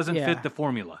 Well, it doesn't fit the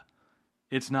formula.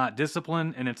 It's not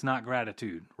discipline and it's not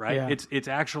gratitude, right? Yeah. It's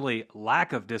actually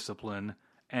lack of discipline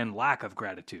and lack of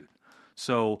gratitude.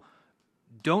 So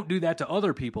don't do that to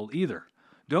other people either.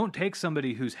 Don't take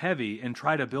somebody who's heavy and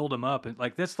try to build them up. And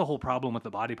like, that's the whole problem with the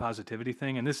body positivity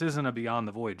thing. And this isn't a Beyond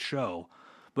the Void show,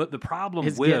 but the problem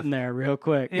It's with getting there real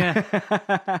quick.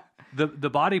 yeah, the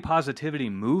body positivity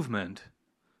movement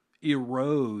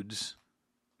erodes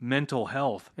mental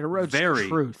health. It erodes very,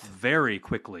 truth. very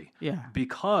quickly. Yeah.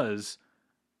 Because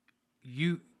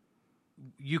you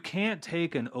can't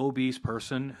take an obese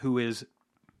person who is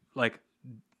like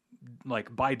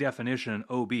by definition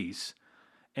obese,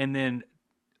 and then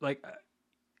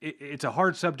it's a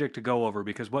hard subject to go over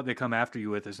because what they come after you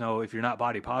with is, no, if you're not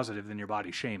body positive, then you're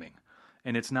body shaming,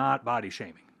 and it's not body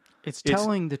shaming. It's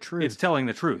telling the truth. It's telling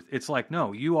the truth. It's like,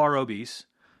 no, you are obese.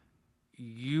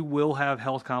 You will have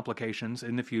health complications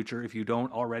in the future if you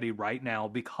don't already right now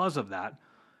because of that.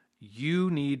 You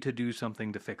need to do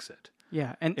something to fix it.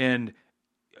 Yeah. And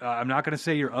I'm not going to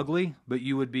say you're ugly, but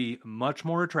you would be much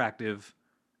more attractive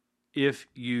if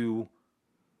you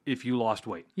lost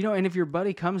weight. And if your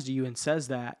buddy comes to you and says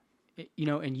that,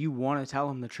 and you want to tell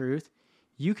him the truth,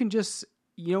 you can just,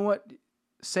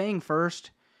 saying first,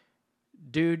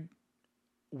 dude,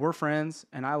 we're friends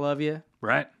and I love you.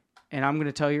 Right. And I'm going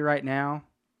to tell you right now,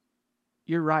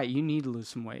 you're right. You need to lose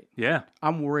some weight. Yeah.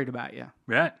 I'm worried about you.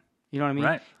 Right. You know what I mean?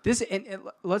 Right. And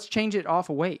let's change it off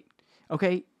of weight.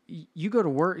 Okay. You go to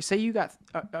work, say you got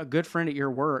a good friend at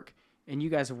your work and you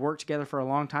guys have worked together for a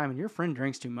long time and your friend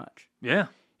drinks too much. Yeah.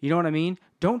 You know what I mean?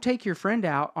 Don't take your friend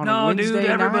out on a Wednesday night. No, dude,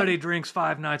 everybody drinks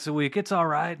 5 nights a week. It's all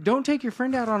right. Don't take your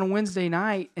friend out on a Wednesday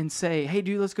night and say, hey,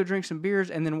 dude, let's go drink some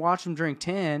beers, and then watch them drink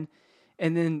 10,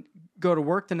 and then go to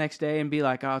work the next day and be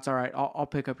like, oh, it's all right. I'll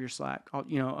pick up your slack.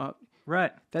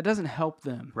 Right. That doesn't help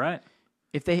them. Right.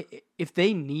 If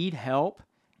they need help,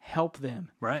 help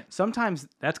them. Right. Sometimes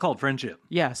that's called friendship.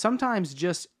 Yeah. Sometimes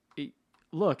just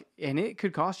look, and it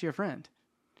could cost you a friend.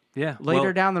 Yeah.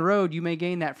 Later down the road, you may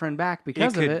gain that friend back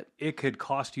because of it. It could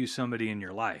cost you somebody in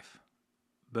your life,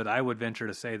 but I would venture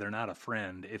to say they're not a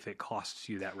friend if it costs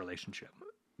you that relationship.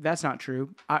 That's not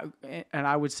true.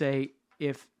 I would say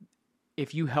if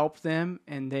you help them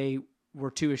and they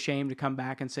were too ashamed to come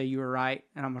back and say you were right,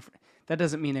 and that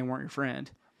doesn't mean they weren't your friend.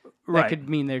 That Right. could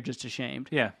mean they're just ashamed.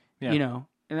 Yeah. Yeah. You know,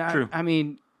 and True. I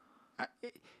mean,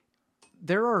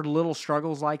 there are little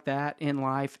struggles like that in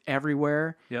life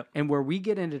everywhere. Yep. And where we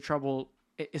get into trouble,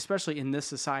 especially in this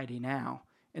society now,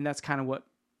 and that's kind of what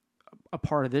a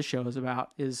part of this show is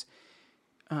about, is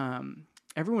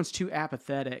everyone's too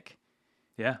apathetic,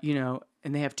 Yeah. you know,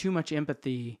 and they have too much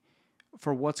empathy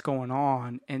for what's going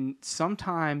on. And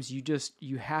sometimes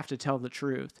you have to tell the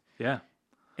truth. Yeah.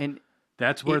 And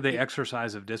That's where the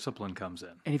exercise of discipline comes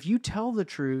in. if you tell the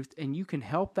truth and you can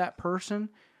help that person,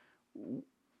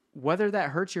 whether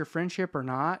that hurts your friendship or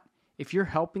not, if you're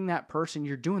helping that person,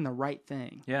 you're doing the right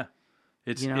thing. Yeah.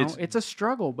 It's, You know, it's a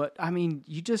struggle, but I mean,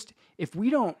 if we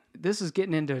don't, this is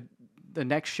getting into the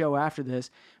next show after this,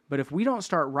 but if we don't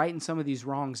start righting some of these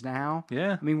wrongs now,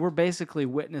 yeah. I mean, we're basically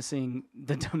witnessing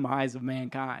the demise of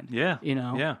mankind. Yeah. You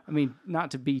know, Yeah. I mean,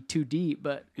 not to be too deep,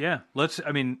 but Yeah.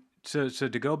 So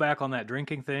to go back on that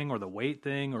drinking thing or the weight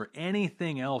thing or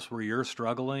anything else where you're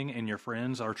struggling and your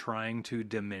friends are trying to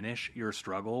diminish your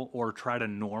struggle or try to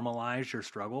normalize your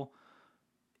struggle,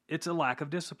 it's a lack of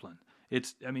discipline.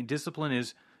 Discipline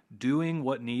is doing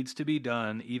what needs to be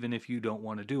done even if you don't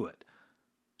want to do it.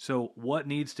 So what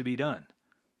needs to be done?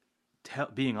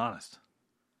 Being honest.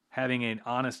 Having an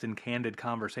honest and candid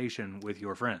conversation with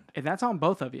your friend. and that's on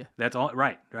both of you. That's all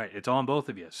right. It's on both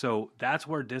of you. So that's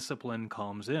where discipline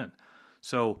comes in.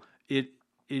 So it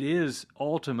is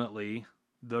ultimately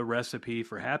the recipe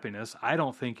for happiness. I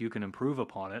don't think you can improve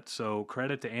upon it. So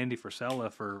credit to Andy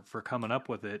Frisella for coming up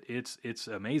with it. It's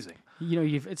amazing. You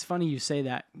know, it's funny you say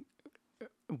that.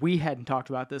 We hadn't talked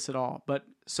about this at all, but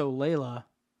so Layla,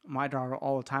 my daughter,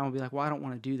 all the time will be like, well, I don't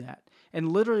want to do that. And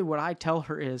literally what I tell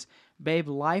her is, babe,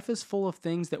 life is full of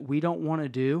things that we don't want to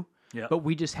do, Yep. but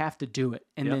we just have to do it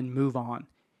and Yep. then move on.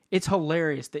 It's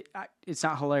hilarious it's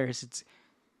not hilarious. It's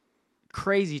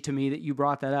crazy to me that you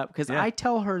brought that up because Yeah. I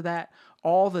tell her that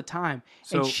all the time.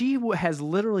 And So- she has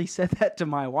literally said that to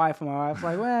my wife, and my wife's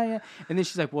like, well, yeah. And then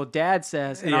she's like, well, Dad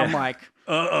says, and I'm Yeah. like,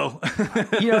 Uh-oh.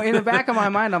 you know, in the back of my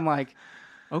mind, I'm like,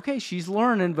 okay, she's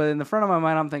learning, but in the front of my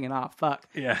mind, I'm thinking, oh, fuck.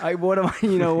 Yeah. What am I,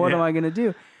 what Yeah. am I going to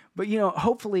do? But,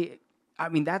 hopefully, I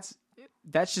mean, that's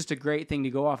just a great thing to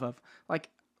go off of. Like,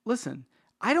 listen,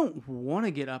 I don't want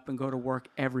to get up and go to work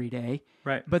every day.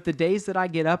 Right. But the days that I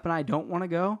get up and I don't want to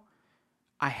go,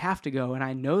 I have to go, and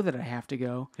I know that I have to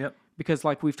go. Yep. Because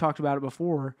like we've talked about it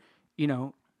before,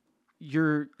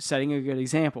 you're setting a good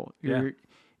example. You're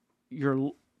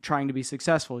trying to be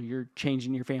successful. You're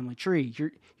changing your family tree.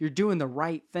 You're doing the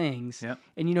right things. Yep.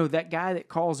 And that guy that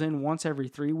calls in once every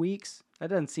 3 weeks, that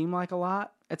doesn't seem like a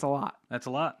lot. It's a lot. That's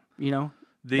a lot.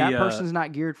 That person's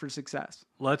not geared for success.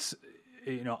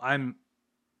 I'm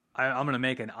going to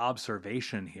make an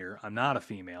observation here. I'm not a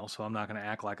female, so I'm not going to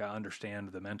act like I understand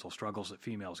the mental struggles that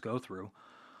females go through.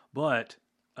 But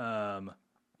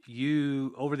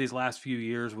over these last few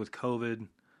years with COVID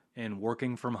and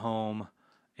working from home,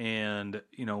 and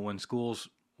when schools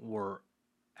were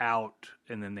out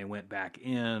and then they went back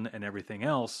in and everything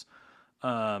else,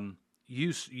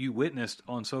 you witnessed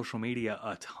on social media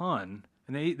a ton,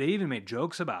 and they even made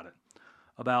jokes about it,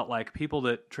 about like people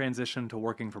that transitioned to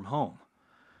working from home.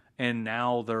 And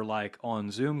now they're like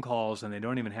on Zoom calls and they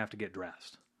don't even have to get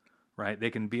dressed, right? They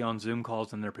can be on Zoom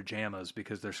calls in their pajamas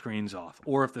because their screen's off.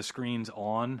 Or if the screen's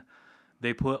on,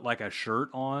 they put like a shirt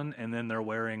on and then they're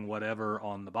wearing whatever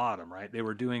on the bottom, right? They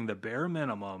were doing the bare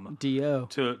minimum D.O.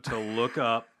 to look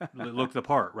look the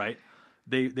part, right?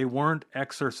 They weren't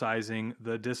exercising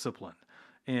the discipline.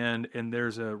 And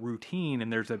there's a routine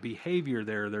and there's a behavior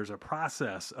there. There's a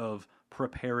process of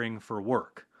preparing for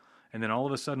work. And then all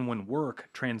of a sudden when work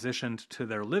transitioned to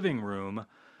their living room,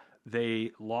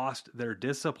 they lost their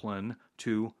discipline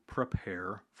to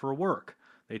prepare for work.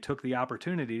 They took the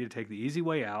opportunity to take the easy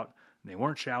way out, and they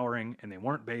weren't showering, and they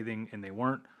weren't bathing, and they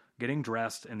weren't getting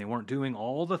dressed, and they weren't doing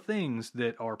all the things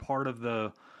that are part of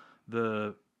the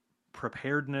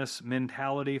preparedness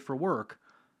mentality for work.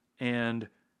 And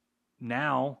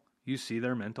now you see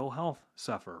their mental health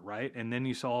suffer, right? And then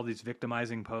you saw all these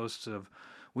victimizing posts of,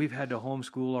 we've had to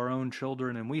homeschool our own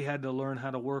children and we had to learn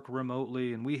how to work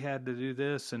remotely and we had to do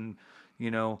this and,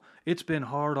 it's been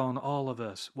hard on all of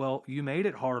us. Well, you made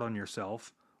it hard on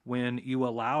yourself when you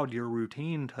allowed your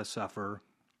routine to suffer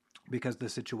because the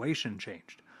situation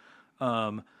changed.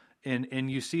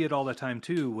 And you see it all the time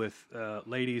too with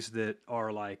ladies that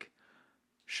are like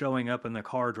showing up in the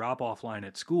car drop-off line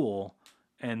at school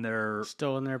and they're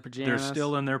Still in their pajamas. they're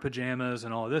still in their pajamas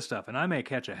and all of this stuff. And I may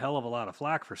catch a hell of a lot of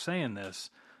flack for saying this,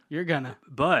 You're gonna.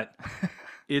 but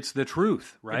it's the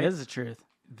truth, right? It is the truth.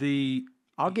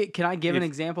 Can I give an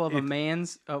example of a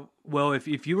man's? Well,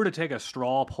 if you were to take a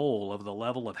straw poll of the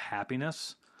level of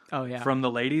happiness Oh yeah. from the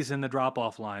ladies in the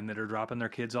drop-off line that are dropping their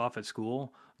kids off at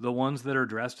school, the ones that are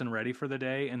dressed and ready for the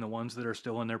day and the ones that are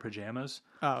still in their pajamas,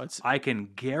 I can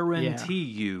guarantee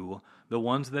you the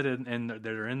ones that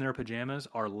are in their pajamas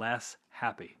are less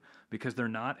happy because they're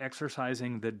not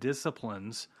exercising the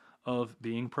disciplines of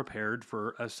being prepared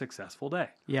for a successful day.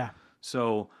 Yeah.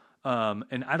 So,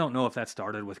 and I don't know if that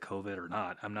started with COVID or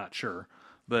not. I'm not sure.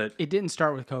 But it didn't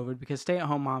start with COVID because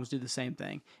stay-at-home moms do the same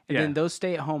thing. And then those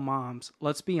stay-at-home moms,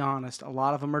 let's be honest, a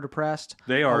lot of them are depressed.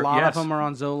 They are. A lot of them are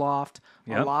on Zoloft.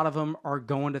 Yep. A lot of them are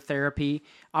going to therapy.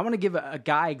 I'm going to give a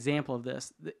guy example of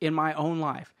this in my own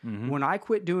life. Mm-hmm. When I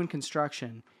quit doing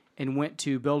construction and went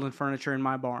to building furniture in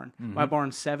my barn, my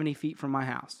barn's 70 feet from my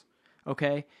house.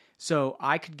 Okay? So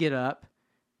I could get up,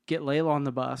 get Layla on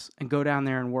the bus, and go down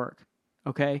there and work.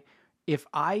 Okay? If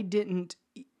I didn't...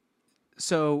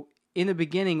 So... in the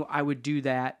beginning, I would do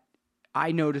that.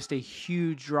 I noticed a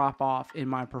huge drop off in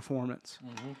my performance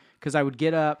because I would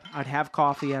get up, I'd have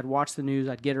coffee, I'd watch the news,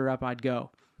 I'd get her up, I'd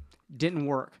go. Didn't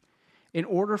work. In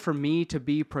order for me to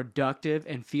be productive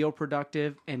and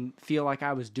feel like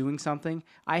I was doing something,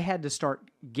 I had to start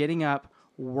getting up,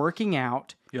 working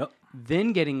out,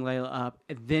 then getting Layla up,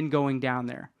 and then going down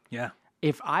there. Yeah.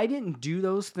 If I didn't do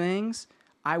those things,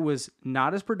 I was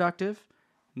not as productive,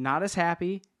 not as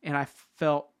happy, and I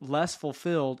felt less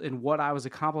fulfilled in what I was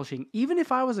accomplishing. Even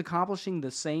if I was accomplishing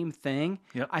the same thing,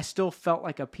 I still felt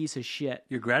like a piece of shit.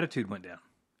 Your gratitude went down.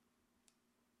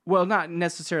 Well, not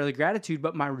necessarily gratitude,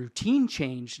 but my routine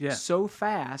changed so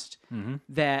fast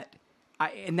that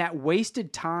in that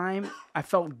wasted time, I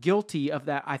felt guilty of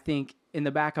that, I think, in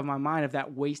the back of my mind, of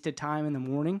that wasted time in the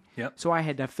morning. So I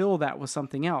had to fill that with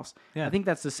something else. I think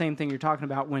that's the same thing you're talking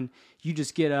about when you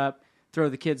just get up, throw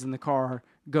the kids in the car,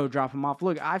 go drop them off.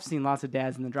 Look, I've seen lots of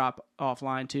dads in the drop-off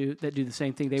line, too, that do the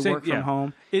same thing. They work from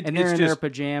home, and they're in their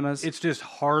pajamas. It's just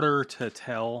harder to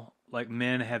tell. Like,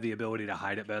 men have the ability to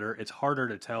hide it better. It's harder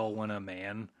to tell when a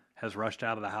man has rushed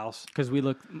out of the house. Because we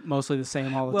look mostly the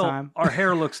same all the time. Our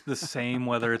hair looks the same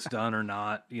whether it's done or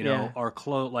not. You know, our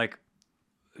clothes, like,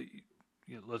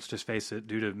 let's just face it,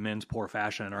 due to men's poor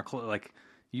fashion, our clothes, like,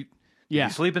 you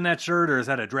sleep in that shirt, or is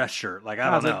that a dress shirt? Like,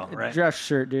 I don't know, right? Dress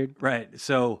shirt, dude. Right.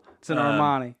 So it's an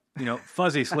Armani. You know,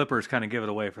 fuzzy slippers kind of give it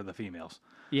away for the females.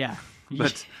 Yeah.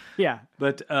 But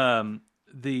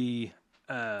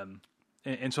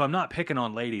and so I'm not picking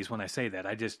on ladies when I say that.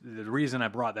 The reason I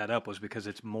brought that up was because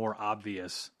it's more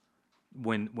obvious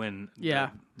when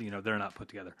they're not put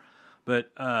together.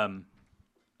 But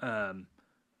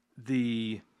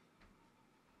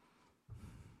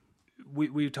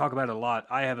we talk about it a lot.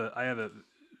 I have a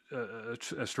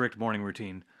strict morning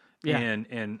routine,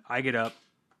 and I get up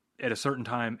at a certain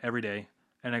time every day,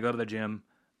 and I go to the gym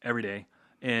every day,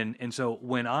 and so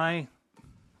when I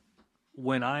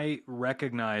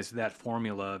recognize that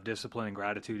formula of discipline and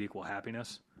gratitude equal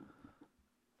happiness,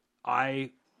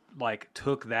 I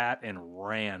took that and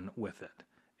ran with it,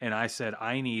 and I said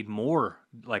I need more.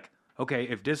 Like, okay,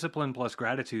 if discipline plus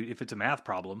gratitude, if it's a math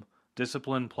problem,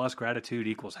 discipline plus gratitude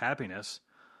equals happiness.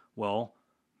 Well,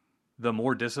 the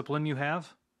more discipline you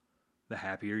have, the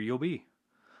happier you'll be.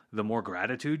 The more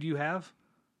gratitude you have,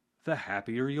 the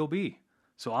happier you'll be.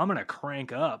 So I'm going to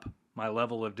crank up my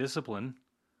level of discipline,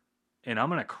 and I'm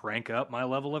going to crank up my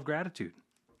level of gratitude.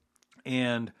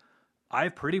 And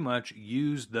I've pretty much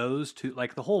used those two,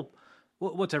 like the whole,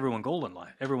 what's everyone's goal in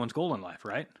life? Everyone's goal in life,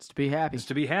 right? It's to be happy. It's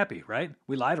to be happy, right?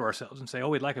 We lie to ourselves and say, oh,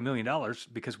 we'd like $1 million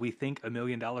because we think $1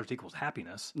 million equals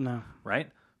happiness. No.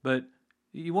 Right? But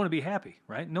you want to be happy,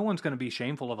 right? No one's going to be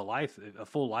shameful of a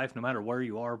full life, no matter where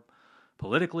you are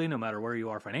politically, no matter where you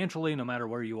are financially, no matter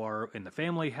where you are in the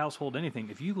family, household, anything.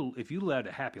 If you led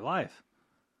a happy life,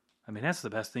 I mean, that's the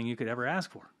best thing you could ever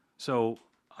ask for. So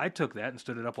I took that and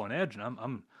stood it up on edge, and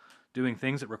I'm doing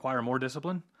things that require more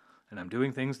discipline, and I'm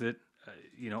doing things that,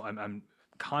 I'm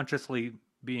consciously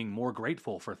being more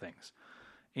grateful for things.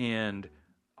 And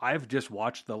I've just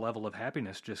watched the level of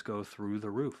happiness just go through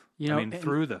the roof.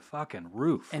 Through the fucking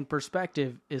roof. And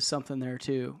perspective is something there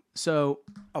too. So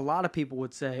a lot of people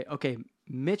would say, okay,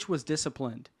 Mitch was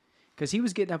disciplined because he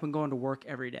was getting up and going to work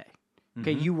every day.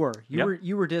 Okay, you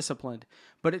were disciplined,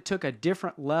 but it took a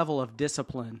different level of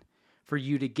discipline for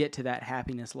you to get to that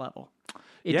happiness level.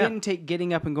 It didn't take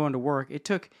getting up and going to work. It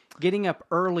took getting up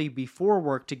early before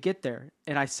work to get there.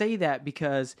 And I say that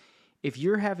because if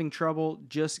you're having trouble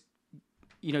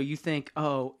you think,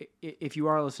 oh, if you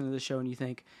are listening to the show and you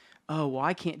think, oh, well,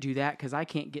 I can't do that because I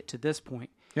can't get to this point.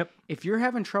 Yep. If you're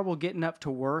having trouble getting up to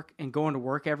work and going to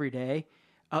work every day,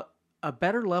 a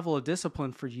better level of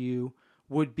discipline for you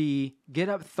would be get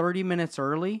up 30 minutes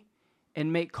early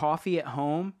and make coffee at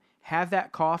home, have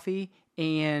that coffee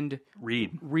and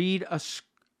read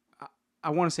I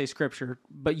want to say scripture,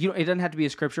 but it doesn't have to be a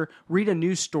scripture. Read a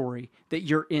news story that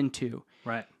you're into.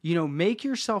 Right. Make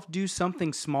yourself do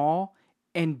something small,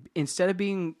 and instead of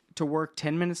being to work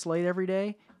 10 minutes late every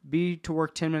day, be to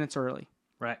work 10 minutes early.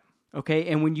 Right. Okay.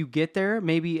 And when you get there,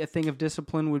 maybe a thing of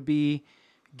discipline would be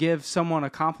give someone a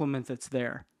compliment that's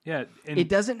there. Yeah. It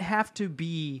doesn't have to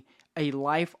be a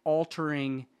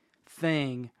life-altering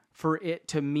thing for it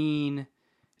to mean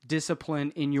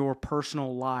discipline in your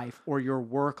personal life or your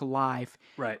work life.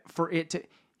 Right. For it to,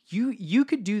 you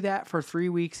could do that for 3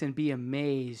 weeks and be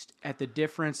amazed at the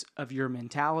difference of your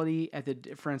mentality, at the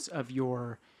difference of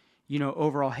your,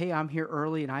 overall, hey, I'm here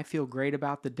early and I feel great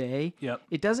about the day. Yep.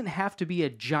 It doesn't have to be a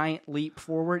giant leap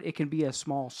forward. It can be a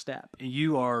small step.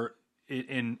 You are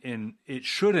it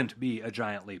shouldn't be a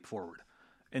giant leap forward.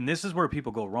 And this is where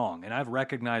people go wrong. And I've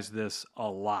recognized this a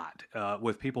lot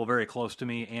with people very close to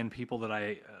me and people that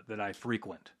I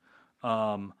frequent.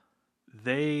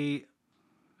 They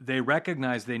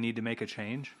recognize they need to make a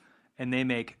change, and they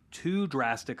make too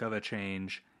drastic of a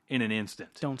change in an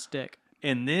instant. Don't stick.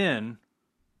 And then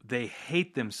they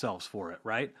hate themselves for it,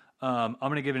 right? I'm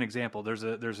going to give an example. There's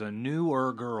a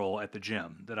newer girl at the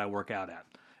gym that I work out at.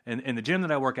 And the gym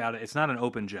that I work out at, it's not an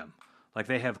open gym. Like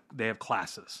they have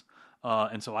classes.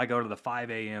 And so I go to the 5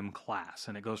 a.m. class,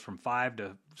 and it goes from 5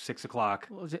 to 6 o'clock.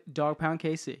 What was it? Dog Pound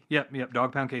Casey. Yep,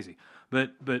 Dog Pound Casey.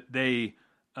 But they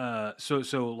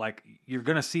so like you're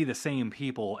gonna see the same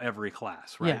people every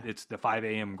class, right? Yeah. It's the 5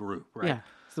 a.m. group, right? Yeah,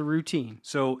 it's the routine.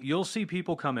 So you'll see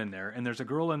people come in there, and there's a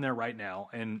girl in there right now,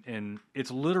 and it's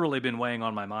literally been weighing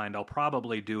on my mind. I'll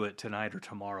probably do it tonight or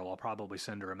tomorrow. I'll probably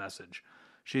send her a message.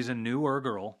 She's a newer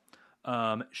girl.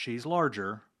 She's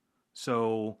larger,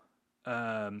 so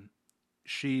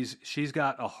she's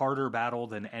got a harder battle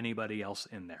than anybody else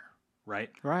in there,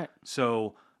 right? Right.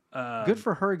 So good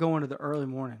for her going to the early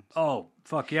mornings. Oh,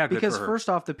 fuck yeah, good because for her. First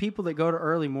off, the people that go to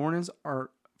early mornings are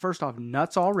first off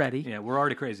nuts already. Yeah, we're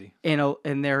already crazy. And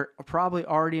they're probably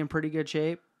already in pretty good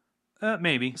shape.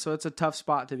 Maybe. So it's a tough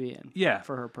spot to be in. Yeah.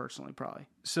 For her personally, probably.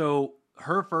 So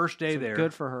her first day there,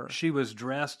 good for her. She was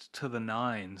dressed to the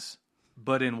nines,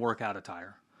 but in workout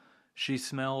attire. She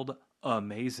smelled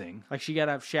amazing. Like she got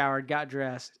up, showered, got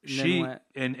dressed, and she then went.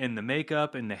 And the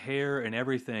makeup and the hair and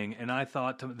everything. And I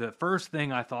thought the first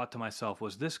thing I thought to myself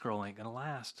was, this girl ain't gonna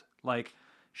last. Like,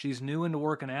 she's new into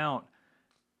working out,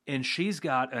 and she's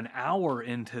got an hour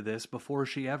into this before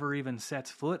she ever even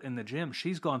sets foot in the gym.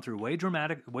 She's gone through way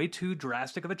too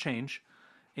drastic of a change,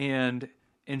 and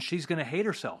she's gonna hate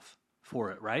herself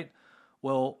for it, right?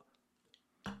 Well,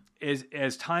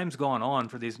 as time's gone on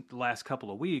for these last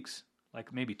couple of weeks,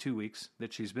 like maybe 2 weeks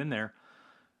that she's been there,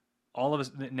 all of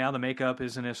us, now the makeup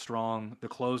isn't as strong, the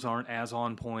clothes aren't as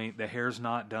on point, the hair's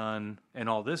not done, and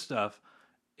all this stuff.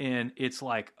 And it's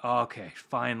like, okay,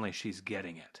 finally she's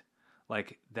getting it.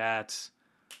 Like, that's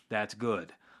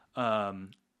good.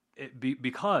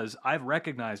 Because I've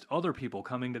recognized other people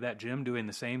coming to that gym doing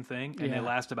the same thing, and they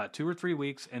last about 2 or 3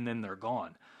 weeks, and then they're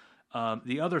gone.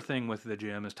 The other thing with the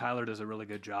gym is Tyler does a really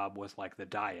good job with like the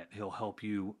diet. He'll help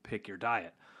you pick your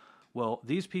diet. Well,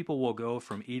 these people will go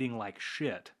from eating like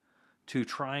shit to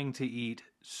trying to eat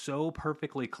so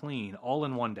perfectly clean all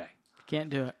in one day. Can't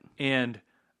do it. And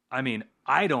I mean,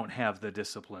 I don't have the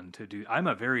discipline to do. I'm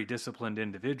a very disciplined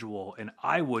individual, and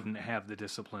I wouldn't have the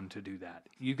discipline to do that.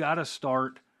 You got to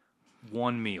start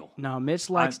one meal. No, Mitch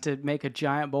likes to make a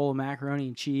giant bowl of macaroni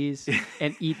and cheese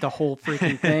and eat the whole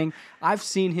freaking thing. I've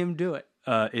seen him do it.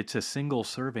 It's a single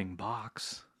serving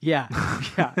box. Yeah.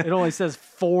 It only says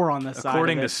 4 on the side.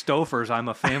 According to Stouffer's, I'm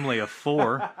a family of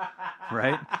 4,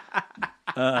 right?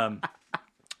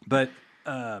 But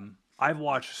I've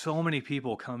watched so many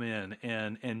people come in,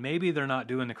 and maybe they're not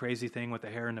doing the crazy thing with the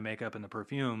hair and the makeup and the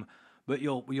perfume, but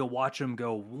you'll watch them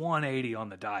go 180 on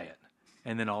the diet,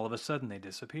 and then all of a sudden they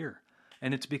disappear.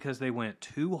 And it's because they went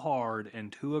too hard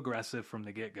and too aggressive from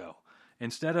the get-go.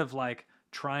 Instead of like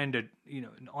trying to,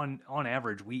 on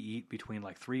average, we eat between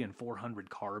like 300 and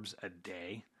 400 carbs a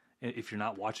day. If you're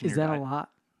not watching your diet. Is that a lot?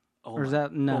 Or is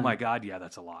that none? Oh my God, yeah,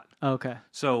 that's a lot. Okay.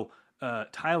 So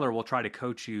Tyler will try to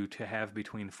coach you to have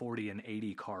between 40 and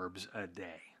 80 carbs a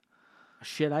day.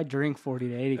 Shit, I drink 40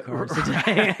 to 80 carbs a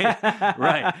day.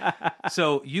 Right.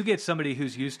 So you get somebody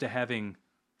who's used to having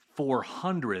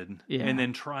 400 and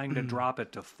then trying to drop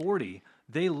it to 40.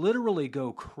 They literally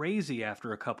go crazy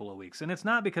after a couple of weeks. And it's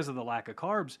not because of the lack of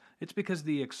carbs. It's because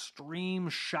the extreme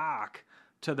shock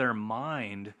to their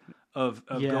mind of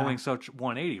going such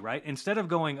 180, right? Instead of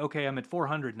going, okay, I'm at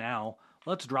 400 now,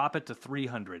 let's drop it to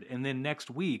 300. And then next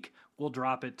week, we'll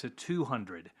drop it to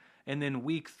 200. And then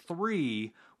week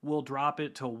 3, we'll drop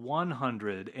it to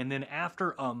 100. And then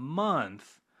after a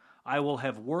month, I will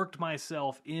have worked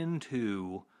myself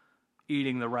into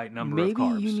eating the right number of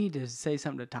carbs. Maybe you need to say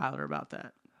something to Tyler about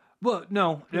that. Well,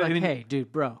 no. Be like, hey,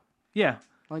 dude, bro. Yeah.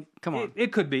 Like, come on.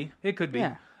 It could be. It could be.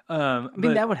 Yeah. I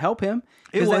mean, that would help him.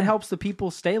 Because that helps the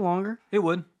people stay longer. It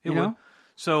would. It would. Know?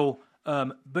 So,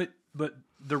 but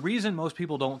the reason most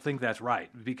people don't think that's right,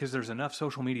 because there's enough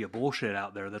social media bullshit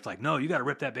out there that's like, no, you got to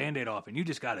rip that Band-Aid off and you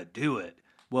just got to do it.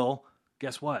 Well,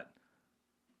 guess what?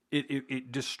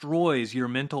 It destroys your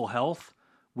mental health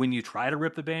when you try to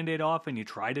rip the Band-Aid off and you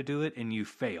try to do it and you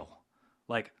fail.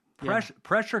 Like,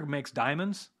 pressure makes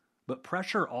diamonds, but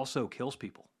pressure also kills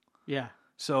people. Yeah.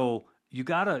 So you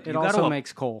gotta. It also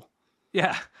makes coal.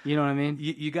 Yeah. You know what I mean?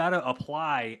 You gotta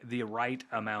apply the right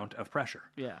amount of pressure.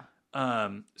 Yeah.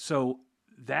 So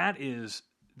that is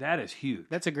huge.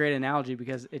 That's a great analogy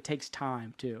because it takes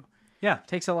time too. Yeah. It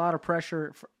takes a lot of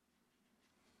pressure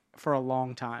for a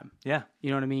long time. Yeah. You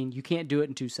know what I mean? You can't do it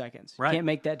in 2 seconds. Right. You can't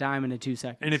make that diamond in 2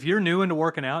 seconds. And if you're new into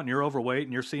working out and you're overweight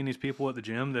and you're seeing these people at the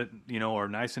gym that, are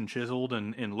nice and chiseled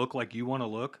and look like you want to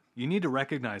look, you need to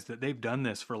recognize that they've done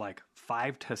this for like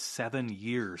 5 to 7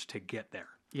 years to get there.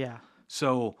 Yeah.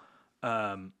 So,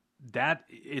 that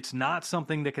it's not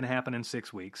something that can happen in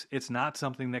 6 weeks. It's not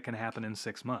something that can happen in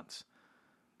 6 months.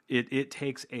 It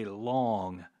takes a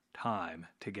long time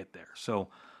to get there. So,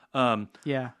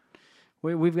 yeah.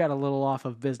 We've got a little off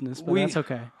of business, but that's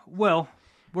okay. Well,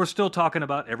 we're still talking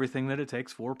about everything that it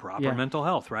takes for proper mental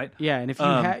health, right? Yeah, and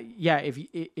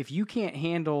if you can't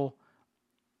handle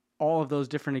all of those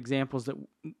different examples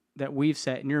that we've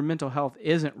set, and your mental health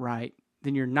isn't right,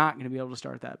 then you're not going to be able to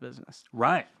start that business.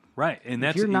 Right. And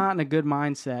if you're not in a good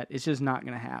mindset, it's just not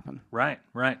going to happen. Right.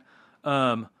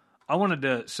 I wanted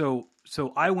to.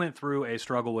 So I went through a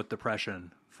struggle with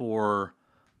depression for.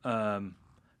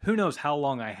 Who knows how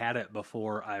long I had it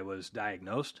before I was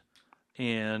diagnosed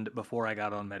and before I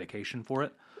got on medication for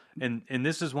it. And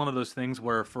this is one of those things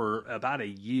where for about a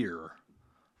year,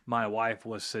 my wife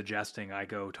was suggesting I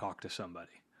go talk to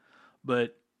somebody.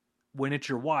 But when it's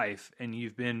your wife and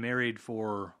you've been married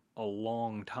for a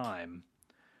long time,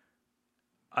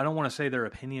 I don't want to say their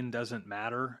opinion doesn't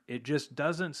matter. It just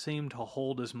doesn't seem to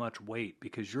hold as much weight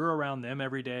because you're around them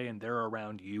every day and they're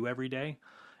around you every day.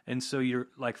 And so you're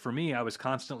like, for me, I was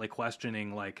constantly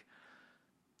questioning, like,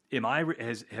 have I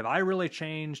really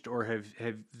changed, or have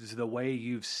the way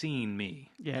you've seen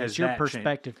me? Yeah, has your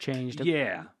perspective changed?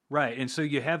 Yeah, right. And so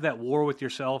you have that war with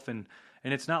yourself, and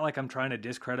it's not like I'm trying to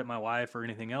discredit my wife or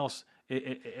anything else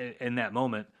in that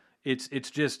moment. It's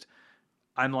just,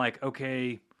 I'm like,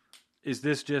 okay, is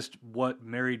this just what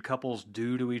married couples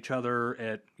do to each other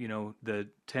at, the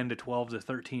 10 to 12 to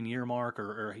 13 year mark,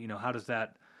 or how does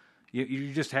that?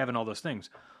 You're just having all those things.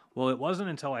 Well, it wasn't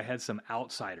until I had some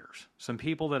outsiders, some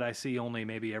people that I see only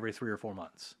maybe every 3 or 4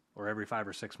 months, or every 5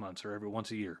 or 6 months, or every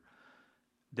once a year.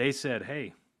 They said,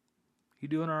 "Hey, you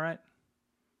doing all right?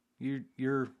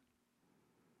 You're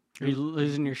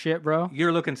losing your shit, bro.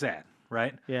 You're looking sad,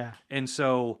 right?" Yeah. And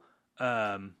so,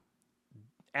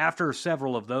 after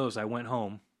several of those, I went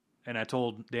home and I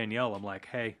told Danielle, I'm like,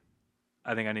 "Hey,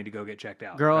 I think I need to go get checked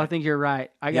out." Girl, right? I think you're right.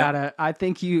 I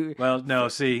think you. Well, no,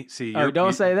 see.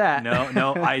 Don't say that.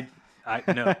 No,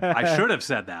 I should have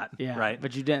said that. Yeah, right.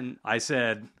 But you didn't. I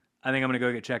said, I think I'm going to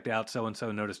go get checked out. So and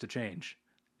so noticed a change,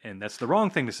 and that's the wrong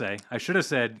thing to say. I should have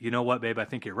said, you know what, babe, I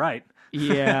think you're right.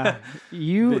 Yeah,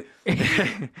 you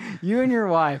and your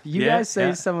wife, you guys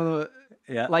say some of the.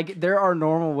 Yeah. Like, there are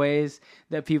normal ways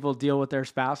that people deal with their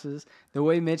spouses. The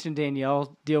way Mitch and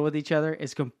Danielle deal with each other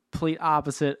is complete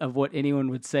opposite of what anyone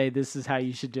would say. This is how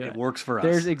you should do it. It works for us.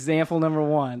 There's example number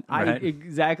one. Right.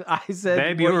 I said,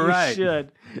 babe, you were right.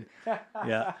 Should.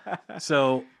 Yeah.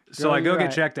 So I go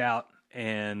get checked out,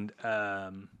 and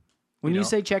when you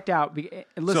say checked out,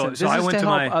 listen, this is to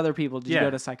help other people. Did you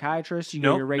go to a psychiatrist? You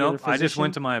go to your regular physician? I just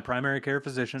went to my primary care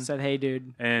physician. Said, "Hey,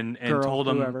 dude," and girl, told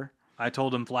him. Whoever. I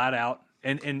told him flat out.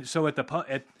 And so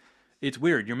it's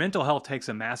weird. Your mental health takes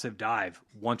a massive dive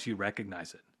once you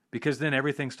recognize it, because then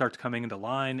everything starts coming into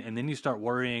line, and then you start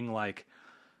worrying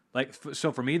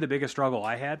so for me, the biggest struggle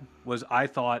I had was I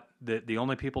thought that the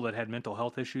only people that had mental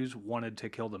health issues wanted to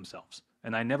kill themselves.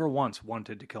 And I never once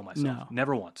wanted to kill myself. No.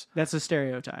 Never once. That's a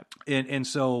stereotype. And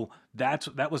so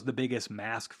that was the biggest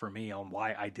mask for me on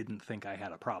why I didn't think I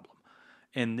had a problem.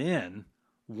 And then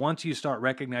once you start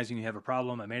recognizing you have a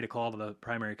problem, I made a call to the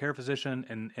primary care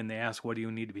physician, and they asked, what do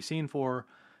you need to be seen for?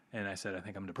 And I said, I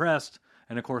think I'm depressed.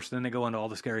 And of course, then they go into all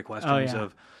the scary questions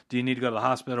of, do you need to go to the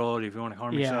hospital? Do you want to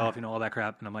harm yourself? You know, all that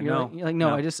crap. And I'm like, you're like,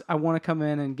 no, I want to come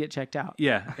in and get checked out.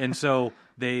 Yeah. And so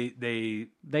they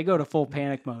go to full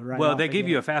panic mode, right? Well, they give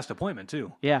you a fast appointment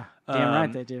too. Yeah. Damn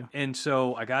right they do. And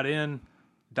so I got in,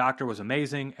 doctor was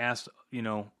amazing, asked, you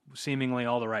know, seemingly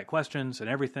all the right questions and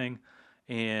everything.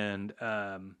 And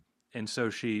so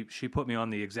she put me on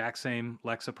the exact same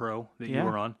Lexapro that you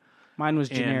were on. Mine was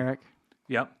generic.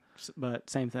 Yep. But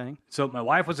same thing. So my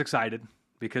wife was excited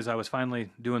because I was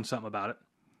finally doing something about it.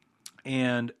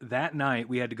 And that night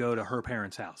we had to go to her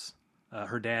parents' house.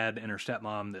 Her dad and her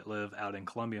stepmom that live out in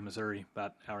Columbia, Missouri,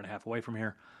 about an hour and a half away from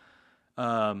here.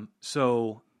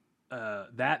 So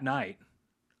that night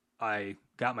I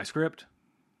got my script,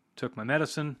 took my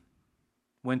medicine,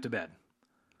 went to bed.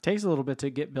 Takes a little bit to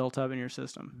get built up in your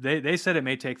system. They said it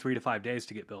may take 3 to 5 days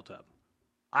to get built up.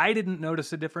 I didn't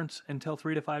notice a difference until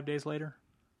 3 to 5 days later.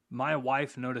 My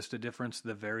wife noticed a difference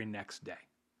the very next day.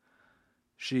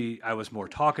 I was more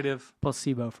talkative.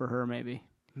 Placebo for her, maybe.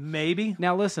 Maybe.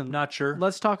 Now listen, not sure.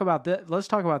 Let's talk about that. Let's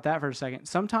talk about that for a second.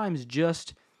 Sometimes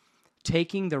just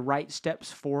taking the right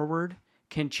steps forward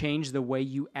can change the way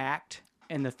you act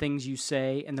and the things you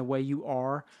say and the way you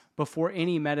are before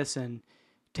any medicine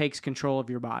takes control of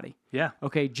your body. Yeah.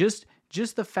 Okay, just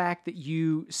the fact that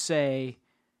you say,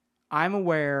 I'm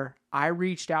aware, I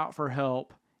reached out for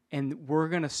help, and we're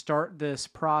going to start this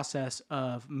process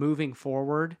of moving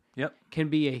forward can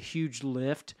be a huge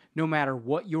lift no matter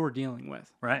what you're dealing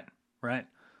with. Right.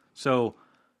 So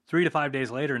 3 to 5 days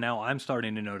later, now I'm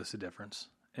starting to notice a difference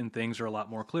and things are a lot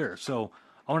more clear. So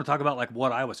I want to talk about like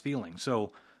what I was feeling.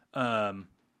 So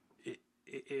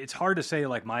it's hard to say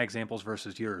like my examples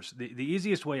versus yours. The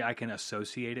easiest way I can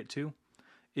associate it to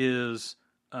is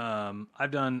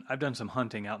I've done some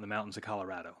hunting out in the mountains of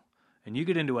Colorado. And you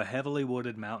get into a heavily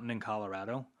wooded mountain in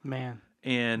Colorado. Man.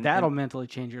 And that'll mentally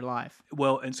change your life.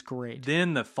 Well, it's great.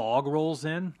 Then the fog rolls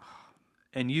in,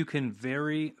 and you can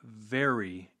very,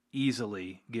 very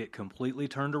easily get completely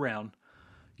turned around.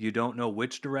 You don't know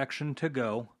which direction to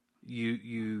go.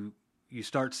 You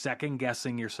start second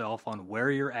guessing yourself on where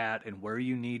you're at and where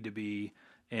you need to be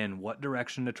and what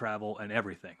direction to travel and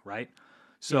everything, right?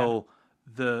 So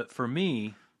for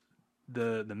me,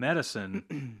 the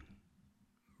medicine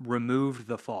removed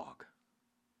the fog.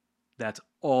 That's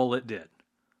all it did.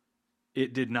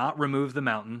 It did not remove the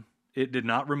mountain. It did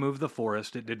not remove the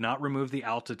forest. It did not remove the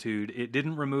altitude. It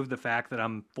didn't remove the fact that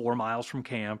I'm 4 miles from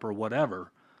camp or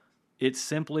whatever. It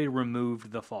simply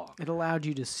removed the fog. It allowed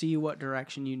you to see what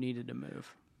direction you needed to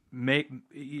move.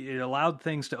 It allowed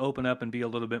things to open up and be a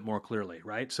little bit more clearly,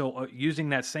 right? So using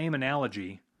that same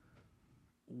analogy,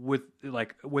 with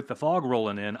the fog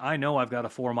rolling in, I know I've got a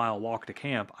 4 mile walk to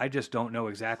camp. I just don't know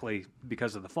exactly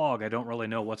because of the fog. I don't really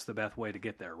know what's the best way to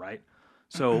get there, right?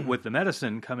 So with the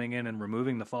medicine coming in and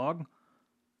removing the fog,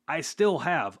 I still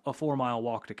have a 4 mile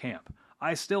walk to camp.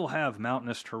 I still have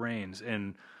mountainous terrains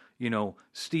and,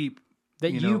 steep.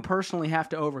 That you personally have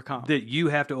to overcome.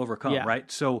 Right?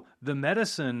 So the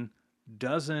medicine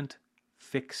doesn't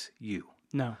fix you.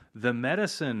 No. The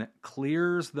medicine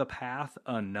clears the path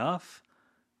enough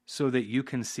so that you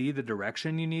can see the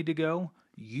direction you need to go.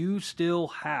 You still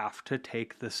have to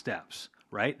take the steps,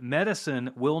 right?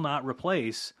 Medicine will not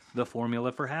replace the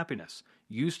formula for happiness.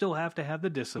 You still have to have the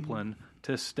discipline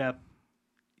to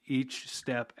each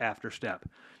step after step.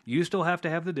 You still have to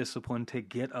have the discipline to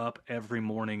get up every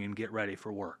morning and get ready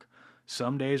for work.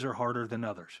 Some days are harder than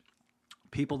others.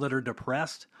 People that are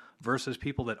depressed versus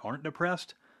people that aren't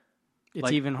depressed,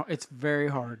 it's very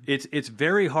hard. It's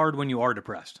very hard when you are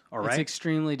depressed. All right, it's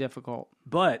extremely difficult.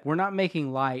 But we're not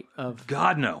making light of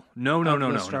God. No.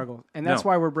 Struggle, and that's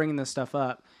why we're bringing this stuff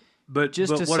up. But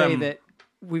just to say that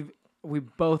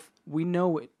we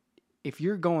know it. If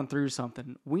you're going through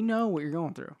something, we know what you're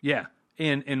going through. Yeah,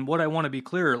 and what I want to be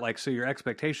clear, so your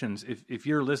expectations. If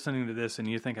you're listening to this and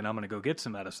you're thinking I'm going to go get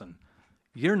some medicine,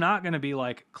 you're not going to be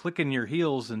like clicking your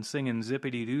heels and singing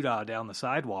zippity doo dah down the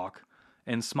sidewalk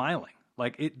and smiling.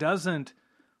 Like, it doesn't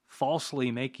falsely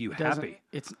make you happy.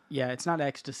 It's not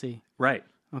ecstasy. Right.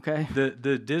 Okay.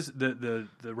 The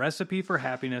recipe for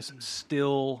happiness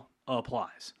still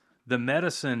applies. The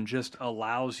medicine just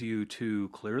allows you to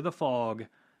clear the fog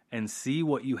and see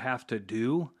what you have to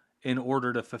do in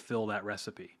order to fulfill that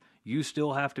recipe. You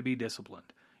still have to be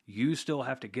disciplined. You still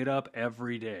have to get up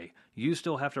every day. You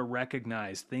still have to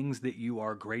recognize things that you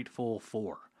are grateful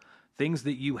for. Things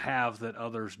that you have that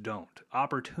others don't.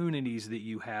 Opportunities that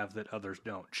you have that others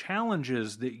don't.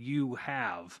 Challenges that you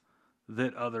have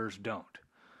that others don't.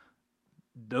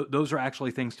 Those are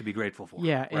actually things to be grateful for.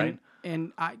 Yeah, right?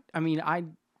 And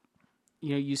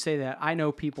you say that. I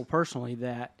know people personally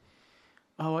that,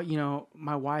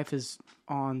 my wife is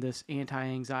on this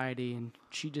anti-anxiety and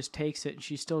she just takes it and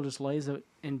she still just lays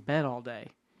in bed all day.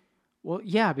 Well,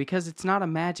 yeah, because it's not a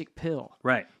magic pill.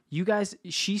 Right. You guys,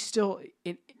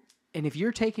 and if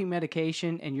you're taking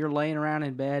medication and you're laying around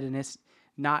in bed and it's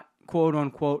not quote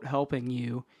unquote helping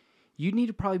you, you need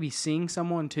to probably be seeing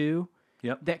someone too.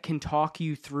 Yep. That can talk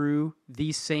you through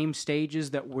these same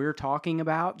stages that we're talking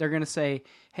about. They're going to say,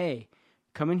 hey,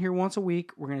 come in here once a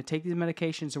week. We're going to take these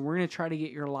medications and we're going to try to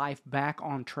get your life back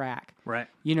on track. Right.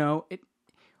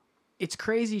 It's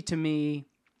crazy to me,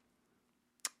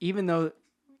 even though,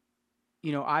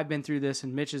 I've been through this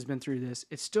and Mitch has been through this.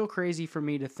 It's still crazy for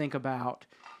me to think about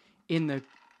in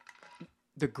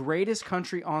the greatest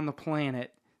country on the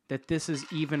planet that this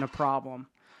is even a problem.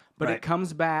 But right. It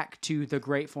comes back to the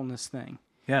gratefulness thing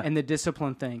and the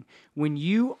discipline thing. When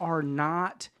you are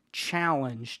not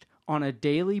challenged on a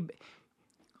daily...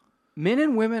 Men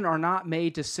and women are not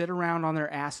made to sit around on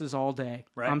their asses all day.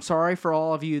 Right. I'm sorry for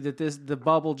all of you that the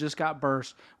bubble just got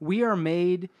burst. We are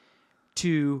made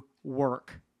to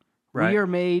work. Right. We are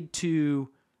made to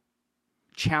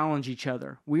challenge each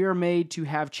other. We are made to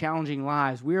have challenging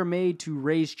lives. We are made to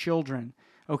raise children.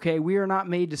 Okay, we are not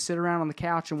made to sit around on the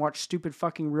couch and watch stupid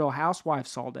fucking Real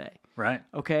Housewives all day. Right.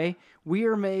 Okay? We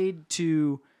are made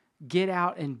to get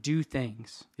out and do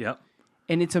things. Yep.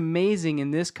 And it's amazing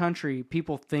in this country,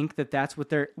 people think that that's what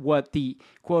the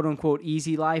quote unquote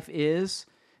easy life is.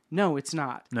 No, it's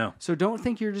not. No. So don't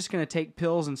think you're just going to take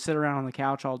pills and sit around on the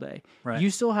couch all day. Right. You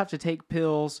still have to take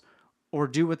pills or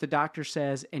do what the doctor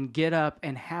says and get up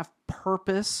and have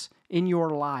purpose in your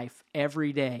life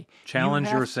every day. Challenge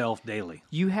yourself daily.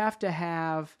 You have to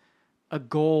have a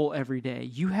goal every day.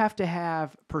 You have to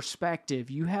have perspective.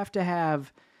 You have to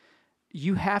have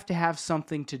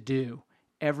something to do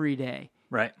every day.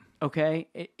 Right. Okay?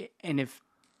 And if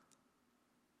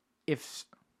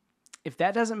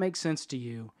that doesn't make sense to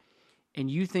you and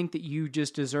you think that you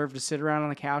just deserve to sit around on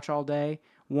the couch all day,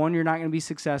 one, you're not going to be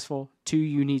successful. Two,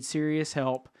 you need serious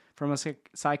help from a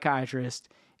psychiatrist,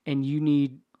 and you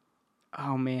need, I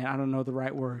don't know the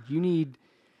right word. You need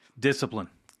discipline.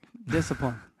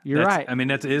 You're right. I mean,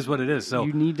 that is what it is. So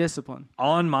you need discipline.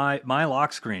 On my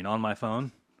lock screen on my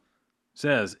phone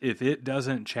says, if it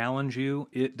doesn't challenge you,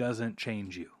 it doesn't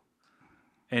change you.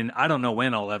 And I don't know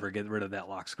when I'll ever get rid of that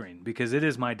lock screen because it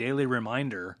is my daily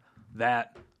reminder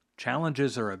that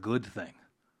challenges are a good thing.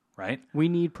 Right? We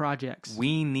need projects.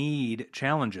 We need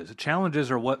challenges.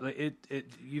 Challenges are what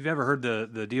you've ever heard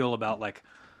the deal about like,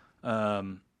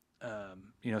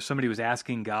 somebody was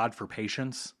asking God for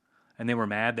patience and they were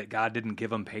mad that God didn't give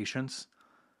them patience.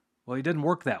 Well, it doesn't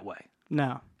work that way.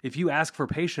 No. If you ask for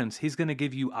patience, he's going to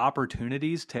give you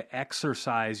opportunities to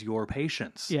exercise your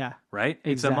patience. Yeah. Right?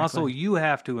 Exactly. It's a muscle you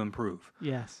have to improve.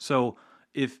 Yes. So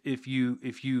if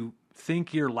you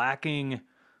think you're lacking,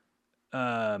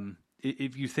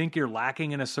 if you think you're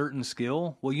lacking in a certain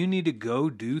skill, well, you need to go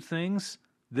do things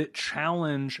that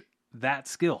challenge that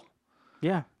skill.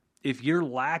 Yeah. If you're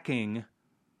lacking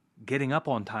getting up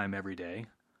on time every day,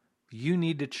 you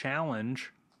need to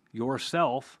challenge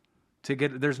yourself to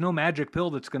get. There's no magic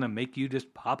pill that's going to make you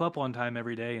just pop up on time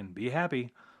every day and be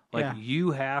happy. Like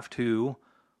you have to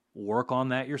work on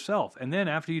that yourself. And then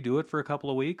after you do it for a couple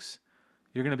of weeks,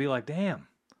 you're going to be like, damn.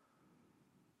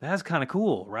 That's kind of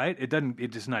cool, right?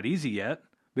 It's just not easy yet,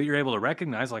 but you're able to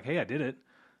recognize like, hey, I did it.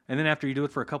 And then after you do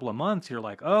it for a couple of months, you're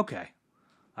like, okay,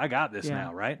 I got this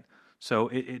now, right? So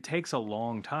it takes a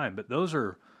long time, but those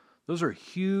are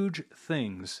huge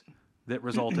things that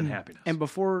result in happiness. And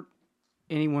before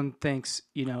anyone thinks,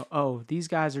 these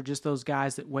guys are just those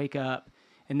guys that wake up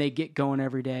and they get going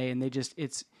every day and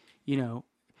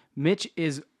Mitch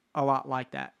is a lot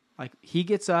like that. Like he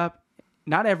gets up,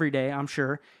 not every day, I'm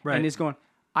sure, and is going,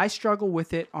 I struggle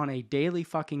with it on a daily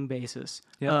fucking basis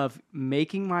of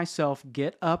making myself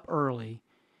get up early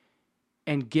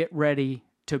and get ready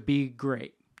to be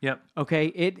great. Yep. Okay.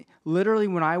 It literally,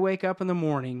 when I wake up in the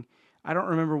morning, I don't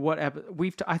remember what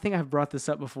I think I've brought this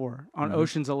up before on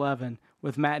Ocean's 11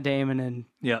 with Matt Damon and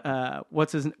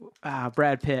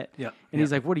Brad Pitt. Yep. And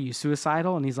he's like, "What are you,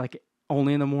 suicidal?" And he's like,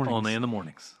 "Only in the mornings." Only in the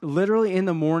mornings. Literally in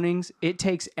the mornings, it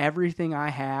takes everything I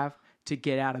have to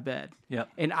get out of bed. Yep.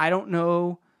 And I don't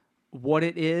know what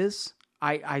it is.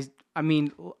 I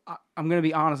mean, I'm going to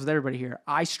be honest with everybody here.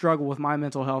 I struggle with my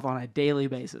mental health on a daily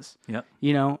basis. Yep.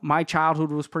 My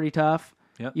childhood was pretty tough.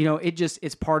 Yep.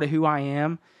 It's part of who I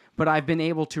am. But I've been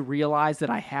able to realize that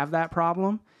I have that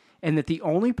problem and that the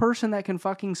only person that can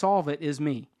fucking solve it is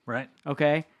me. Right.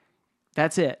 Okay?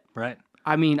 That's it. Right.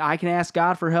 I mean, I can ask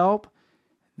God for help.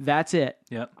 That's it.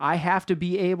 Yep. I have to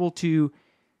be able to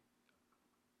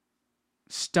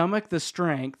stomach the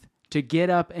strength to get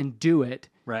up and do it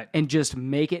Right. and just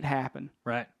make it happen.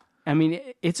 Right. I mean,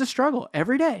 it's a struggle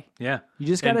every day. Yeah. You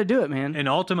just got to do it, man. And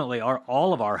ultimately,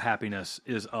 all of our happiness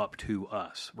is up to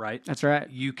us, right? That's right.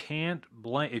 You can't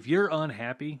blame, if you're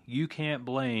unhappy, you can't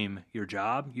blame your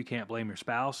job. You can't blame your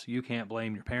spouse. You can't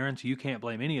blame your parents. You can't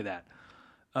blame any of that.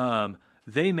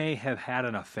 They may have had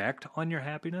an effect on your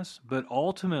happiness, but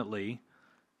ultimately,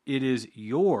 it is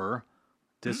your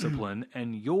discipline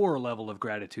and your level of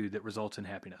gratitude that results in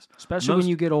happiness. Especially when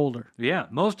you get older. Yeah.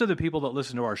 Most of the people that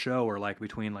listen to our show are like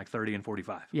between like 30 and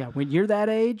 45. Yeah, when you're that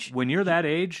age, When you're that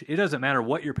age, it doesn't matter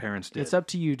what your parents did. it's up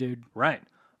to you, dude. Right.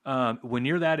 When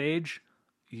you're that age,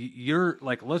 you're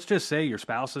like, let's just say your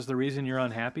spouse is the reason you're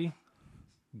unhappy.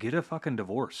 Get a fucking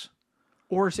divorce.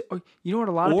 Or you know what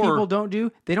a lot of people don't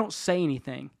do? They don't say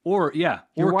anything. Or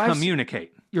wife's-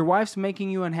 communicate. Your wife's making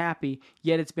you unhappy,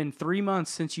 yet it's been 3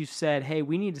 months since you said, hey,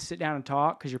 we need to sit down and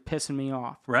talk because you're pissing me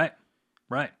off. Right.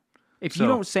 Right. If So- you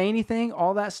don't say anything,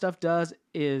 all that stuff does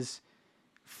is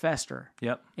fester.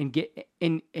 Yep. And get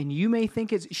and you may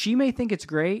think she may think it's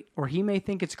great, or he may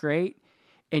think it's great.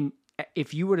 And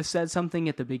if you would have said something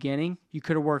at the beginning, you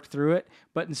could have worked through it.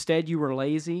 But instead you were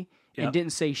lazy and Yep.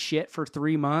 didn't say shit for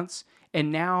 3 months.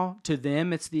 And now to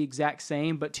them it's the exact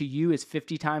same, but to you it's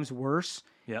 50 times worse.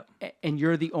 Yep. And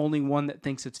you're the only one that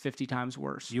thinks it's 50 times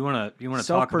worse. You want to talk about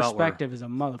Self-perspective is a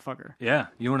motherfucker.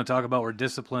 you want to talk about where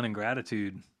discipline and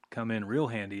gratitude come in real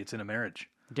handy. It's in a marriage.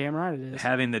 Damn right it is.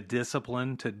 Having the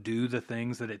discipline to do the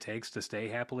things that it takes to stay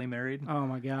happily married. Oh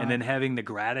my God. And then having the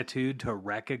gratitude to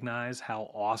recognize how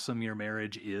awesome your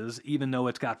marriage is, even though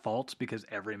it's got faults, because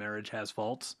every marriage has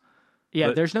faults. Yeah,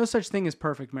 But- there's no such thing as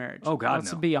perfect marriage. Oh, God,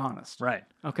 Let's no. be honest. Right.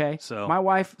 Okay? So- my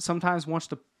wife sometimes wants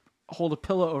to hold a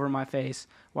pillow over my face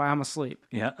while I'm asleep.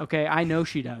 Yeah. Okay? I know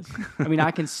she does. I mean,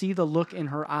 I can see the look in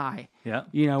her eye, Yeah.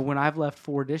 when I've left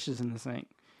 4 dishes in the sink.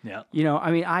 Yeah.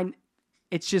 I mean,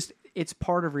 it's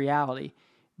part of reality.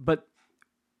 But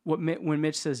when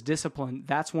Mitch says discipline,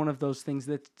 that's one of those things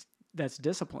that's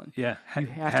discipline. Yeah. You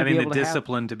have to Having be the able to have-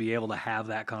 discipline to be able to have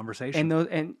that conversation.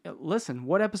 And listen,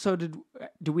 what episode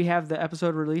do we have the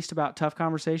episode released about tough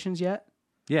conversations yet?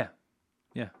 yeah.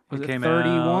 Yeah. Was it came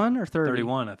 31 out or 30?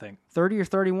 31, I think. 30 or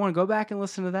 31. Go back and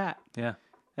listen to that. Yeah.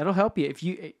 That'll help you.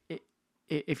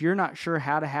 If you're not sure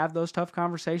how to have those tough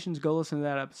conversations, go listen to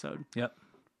that episode. Yep.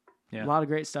 Yeah. A lot of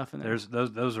great stuff in there. There's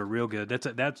those are real good.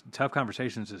 That's Tough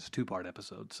Conversations is a 2-part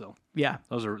episode, so Yeah.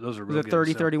 those are Was real it good.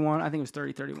 30, so 31? I think it was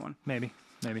 30, 31. maybe.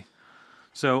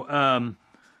 So,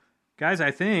 guys,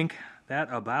 I think that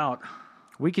about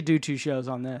We could do 2 shows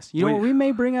on this. You know We- what? We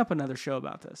may bring up another show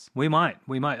about this. we might.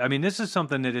 I mean, this is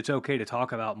something that it's okay to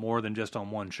talk about more than just on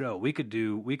one show. We could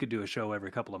do a show every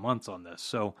couple of months on this.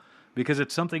 So, because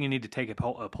it's something you need to take a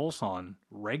pulse on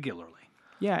regularly.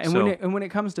 Yeah, and So- when it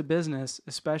comes to business,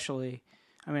 especially,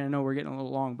 I mean, I know we're getting a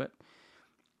little long, but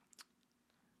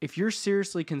if you're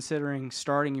seriously considering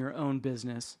starting your own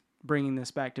business, bringing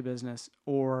this back to business,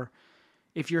 or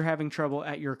if you're having trouble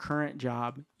at your current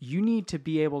job, you need to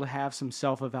be able to have some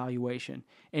self-evaluation.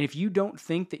 And if you don't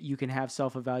think that you can have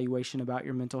self-evaluation about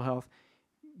your mental health,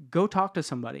 go talk to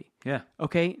somebody. Yeah.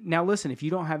 Okay? Now listen, if you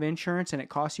don't have insurance and it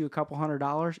costs you a couple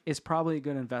 $100, it's probably a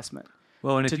good investment.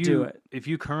 Well, and to do it. if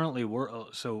you currently work,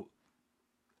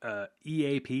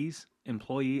 EAPs,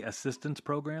 employee assistance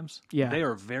programs, Yeah. they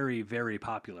are very, very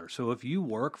popular. So if you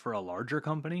work for a larger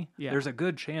company, Yeah. there's a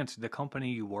good chance the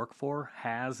company you work for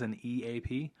has an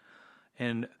EAP.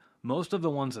 And most of the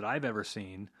ones that I've ever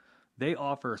seen, they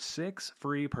offer 6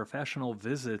 free professional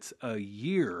visits a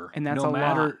year, And that's no a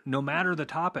matter lot. no matter the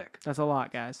topic. That's a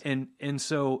lot, guys. And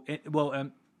so,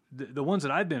 the ones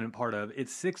that I've been a part of,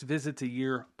 it's 6 visits a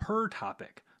year per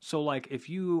topic. So, like, if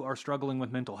you are struggling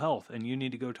with mental health and you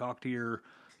need to go talk to your,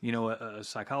 a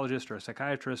psychologist or a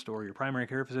psychiatrist or your primary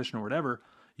care physician or whatever,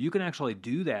 you can actually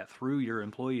do that through your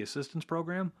employee assistance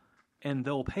program, and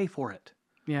they'll pay for it.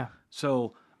 Yeah.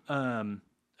 So,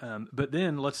 but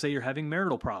then let's say you're having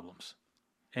marital problems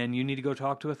and you need to go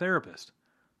talk to a therapist.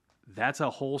 That's a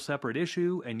whole separate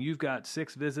issue, and you've got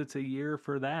 6 visits a year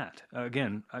for that.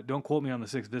 Again, don't quote me on the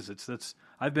 6 visits.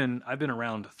 I've been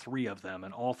around 3 of them,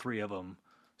 and all 3 of them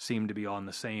seem to be on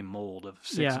the same mold of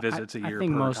 6 visits a year. I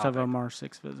think per most topic. of them are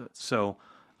 6 visits. So,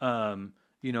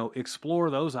 explore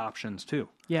those options too.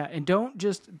 Yeah, and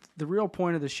the real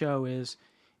point of the show is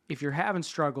if you're having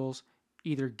struggles,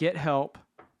 either get help,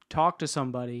 talk to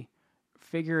somebody,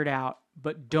 figure it out,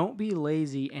 but don't be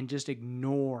lazy and just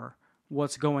ignore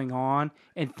what's going on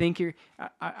and think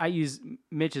I use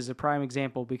Mitch as a prime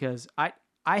example because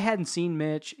I hadn't seen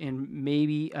Mitch in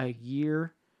maybe a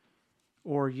year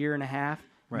or a year and a half.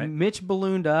 Right. Mitch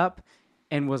ballooned up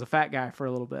and was a fat guy for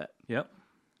a little bit. Yep.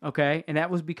 Okay. And that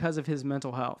was because of his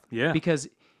mental health. Yeah. Because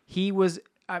he was,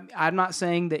 I'm not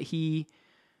saying that he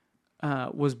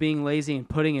was being lazy and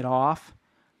putting it off,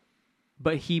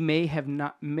 but he may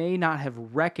not have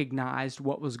recognized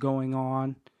what was going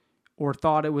on or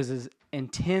thought it was as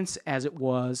intense as it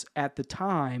was at the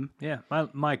time. Yeah.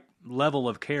 My level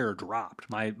of care dropped.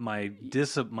 I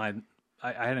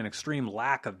had an extreme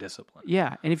lack of discipline.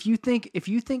 Yeah. And if you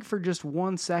think for just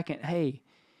 1 second, hey,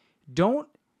 don't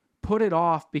put it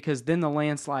off, because then the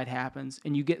landslide happens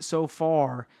and you get so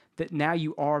far that now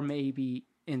you are maybe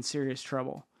in serious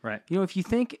trouble. Right. You know, if you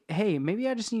think, hey, maybe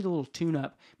I just need a little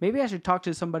tune-up. Maybe I should talk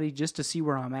to somebody just to see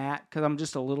where I'm at because I'm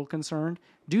just a little concerned.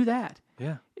 Do that.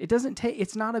 Yeah.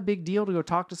 It's not a big deal to go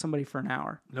talk to somebody for an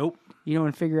hour. Nope. You know,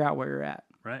 and figure out where you're at.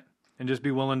 Right. And just be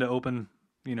willing to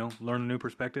learn a new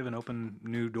perspective and open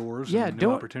new doors and new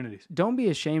opportunities. Don't be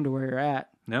ashamed of where you're at.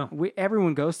 No.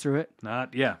 Everyone goes through it.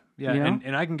 Yeah. You know?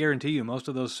 And I can guarantee you, most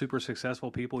of those super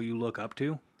successful people you look up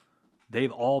to,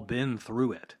 they've all been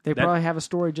through it. They probably have a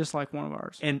story just like one of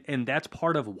ours. And that's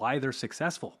part of why they're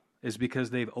successful, is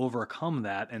because they've overcome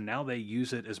that, and now they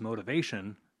use it as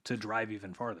motivation to drive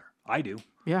even farther. I do.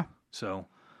 Yeah. So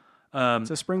it's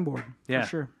a springboard. Yeah. For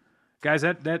sure. Guys,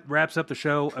 that wraps up the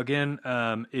show. Again,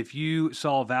 if you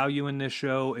saw value in this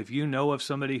show, if you know of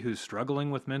somebody who's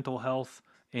struggling with mental health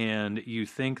and you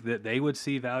think that they would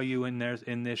see value in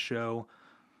this show,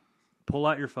 pull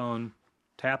out your phone,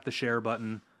 tap the share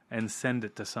button, and send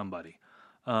it to somebody.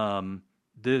 A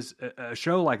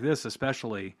show like this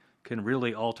especially can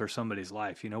really alter somebody's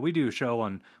life. We do a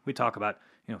show we talk about,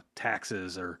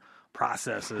 taxes or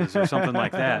processes or something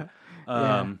like that.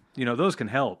 Those can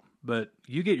help, but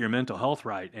you get your mental health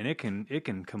right and it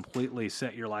can completely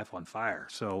set your life on fire.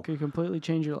 So it can completely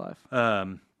change your life.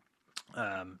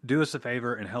 Do us a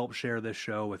favor and help share this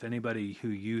show with anybody who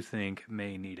you think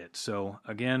may need it. So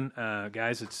again,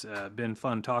 guys, it's been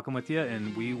fun talking with you,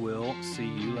 and we will see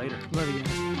you later. Love you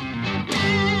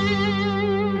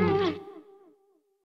guys.